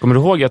 Kommer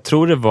du ihåg? Jag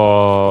tror det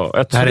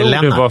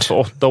var för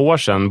 8 år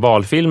sedan,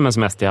 valfilmen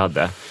som SD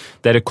hade.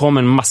 Där det kom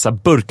en massa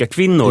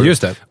burkakvinnor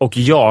och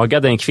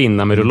jagade en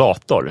kvinna med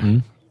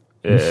rullator.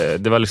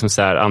 Det var liksom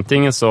så här,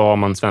 antingen så har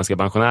man svenska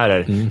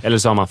pensionärer eller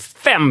så har man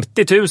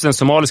 50 000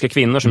 somaliska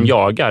kvinnor som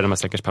jagar de här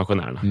stackars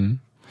pensionärerna.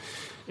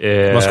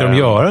 Vad ska de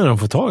göra när de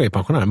får tag i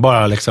pensionären?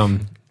 Bara liksom...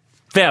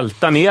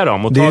 välta ner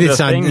dem och ta deras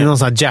pengar. Det är lite någon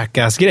sån här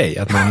jackass-grej.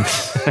 Att man...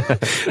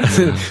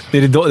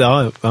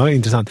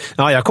 intressant.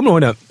 Ja, jag kommer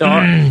ihåg det.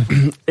 Ja,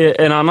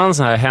 en annan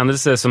sån här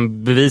händelse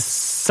som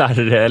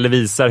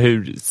visar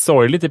hur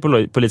sorgligt det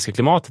politiska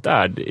klimatet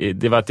är.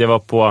 Det var att jag var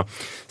på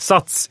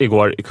Sats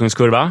igår i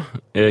Kungskurva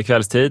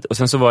kvällstid. Och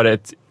sen så var det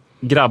ett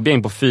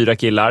grabbgäng på 4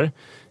 killar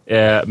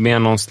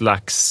med någon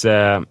slags...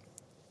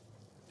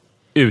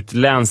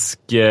 utländsk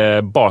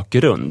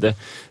bakgrund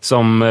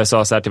som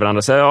sa så här till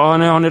varandra så här,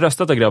 har ni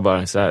röstat då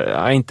grabbar? Så här,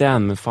 ja, inte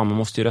än, men fan man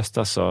måste ju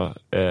rösta så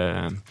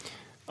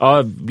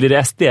blir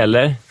det SD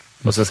eller?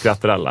 Och så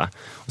skrattar alla.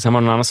 Och sen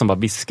var det någon annan som bara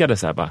viskade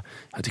så här bara,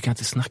 du kan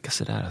inte snacka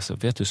så där alltså,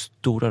 vet du hur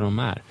stora de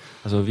är?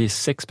 Alltså vi är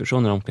 6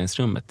 personer i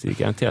omklädningsrummet, det är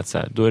garanterat så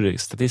här, då är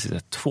det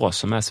statistiskt 2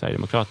 som är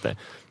Sverigedemokrater.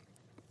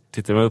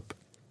 Tittar de upp,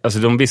 alltså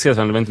de viskade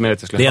så här, det var inte mer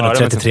att jag skulle höra.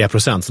 Det är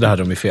 33%, så det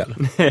hade de ju fel.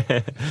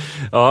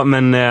 Ja,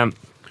 men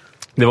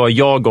det var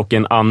jag och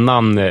en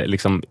annan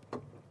liksom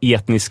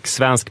etnisk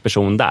svensk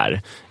person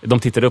där. De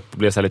tittade upp och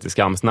blev så här lite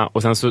skamsna.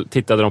 Och sen så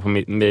tittade de på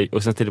mig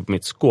och sen tittade på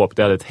mitt skåp.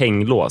 Det hade ett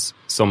hänglås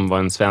som var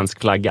en svensk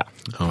flagga.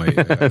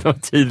 Det var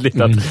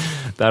tydligt att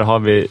Där har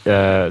vi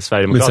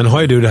Sverigedemokraterna. Men sen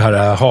har ju du det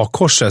här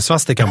hakkorset,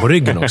 svastikan på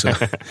ryggen också.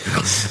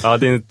 Ja,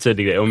 det är en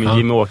tydlig grej. Och min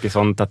Jimmy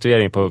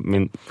Åkesson-tatuering på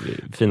min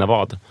fina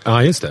vad.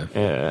 Ja, just det.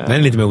 Den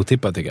är lite mer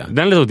otippad tycker jag. Den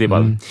är lite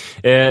otippad.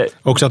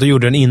 Också att du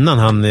gjorde den innan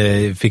han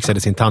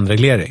fixade sin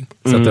tandreglering.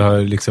 Så att du har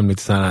liksom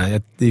lite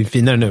såhär, det är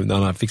finare nu när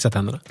han har fixat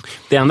tänderna.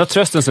 Det enda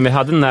trösten som vi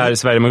hade när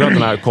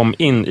Sverigedemokraterna kom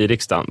in i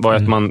riksdagen var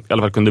att man i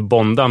alla fall kunde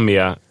bonda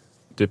med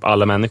typ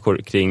alla människor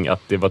kring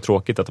att det var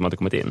tråkigt att de hade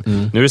kommit in.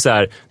 Nu är det så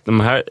här, de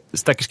här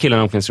stackars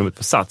killarna i omklädningsrummet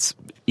på Sats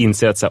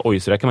inser att så här, oj,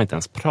 så där kan man inte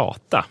ens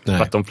prata. Nej.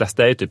 För att de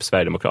flesta är ju typ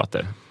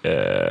Sverigedemokrater.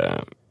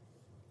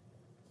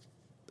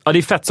 Ja, det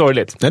är fett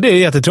sorgligt. Ja, det är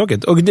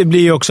jättetråkigt. Och det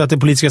blir ju också att det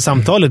politiska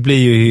samtalet blir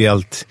ju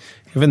helt...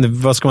 Jag vet inte,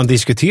 vad ska man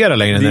diskutera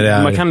längre när det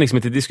är... Man kan liksom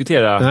inte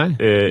diskutera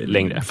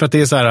längre. För att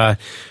det är så här...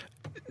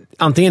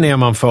 Antingen är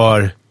man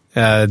för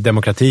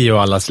demokrati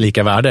och allas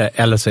lika värde,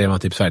 eller så är man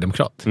typ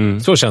Sverigedemokrat.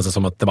 Så känns det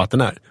som att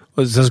debatten är.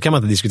 Och sen så kan man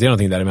inte diskutera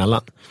någonting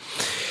däremellan.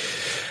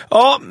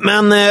 Ja,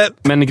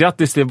 men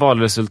grattis till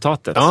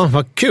valresultatet. Ja,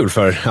 vad kul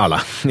för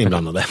alla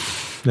inblandade.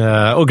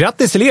 Och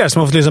grattis till er som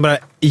har fått lyssna på det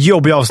här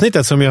jobbiga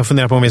avsnittet som jag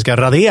funderar på om vi ska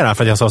radera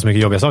för att jag sa så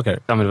mycket jobbiga saker.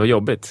 Ja, men det var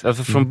jobbigt.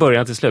 Alltså, från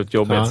början till slut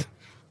jobbigt.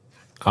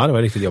 Ja, det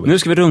var riktigt jobbigt. Nu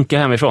ska vi runka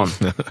hemifrån.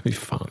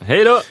 Fan.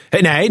 Hej då!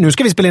 Nej, nu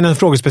ska vi spela in en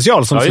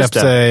frågespecial som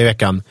släpps i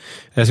veckan.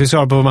 Så vi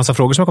svarar på en massa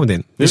frågor som har kommit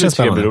in. Det känns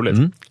spännande.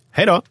 Roligt.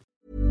 Hej då!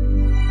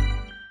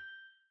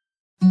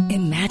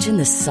 Imagine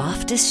the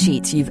softest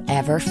sheets you've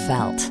ever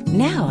felt.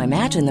 Now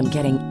imagine them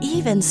getting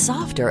even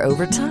softer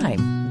over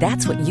time.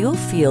 That's what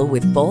you'll feel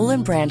with Boll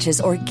 &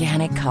 Branch's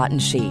organic cotton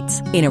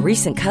sheets. In a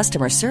recent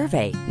customer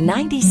survey,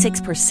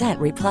 96%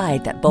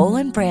 replied that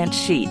Boll & Branch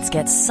sheets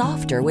get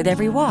softer with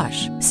every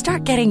wash.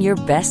 Start getting your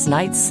best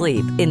night's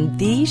sleep in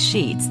these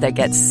sheets that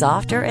get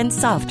softer and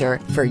softer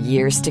for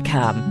years to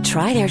come.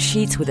 Try their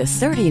sheets with a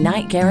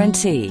 30-night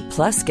guarantee.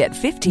 Plus, get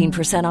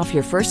 15% off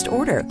your first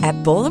order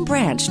at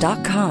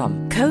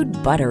bollandbranch.com. Code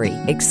BUTTERY.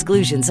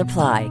 Exclusions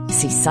apply.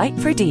 See site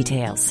for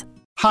details.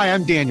 Hi,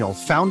 I'm Daniel,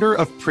 founder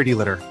of Pretty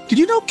Litter. Did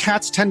you know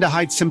cats tend to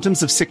hide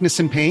symptoms of sickness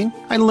and pain?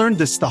 I learned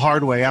this the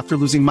hard way after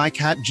losing my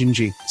cat,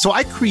 Gingy. So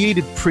I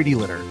created Pretty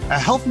Litter, a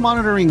health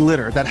monitoring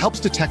litter that helps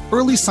detect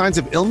early signs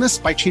of illness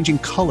by changing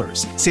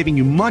colors, saving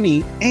you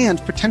money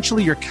and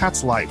potentially your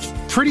cat's life.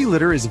 Pretty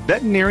Litter is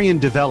veterinarian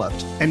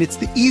developed, and it's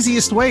the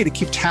easiest way to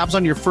keep tabs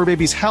on your fur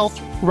baby's health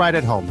right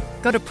at home.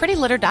 Go to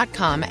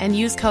prettylitter.com and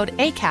use code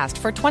ACAST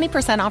for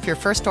 20% off your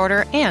first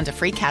order and a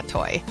free cat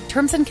toy.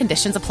 Terms and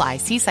conditions apply.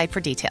 See site for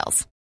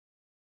details.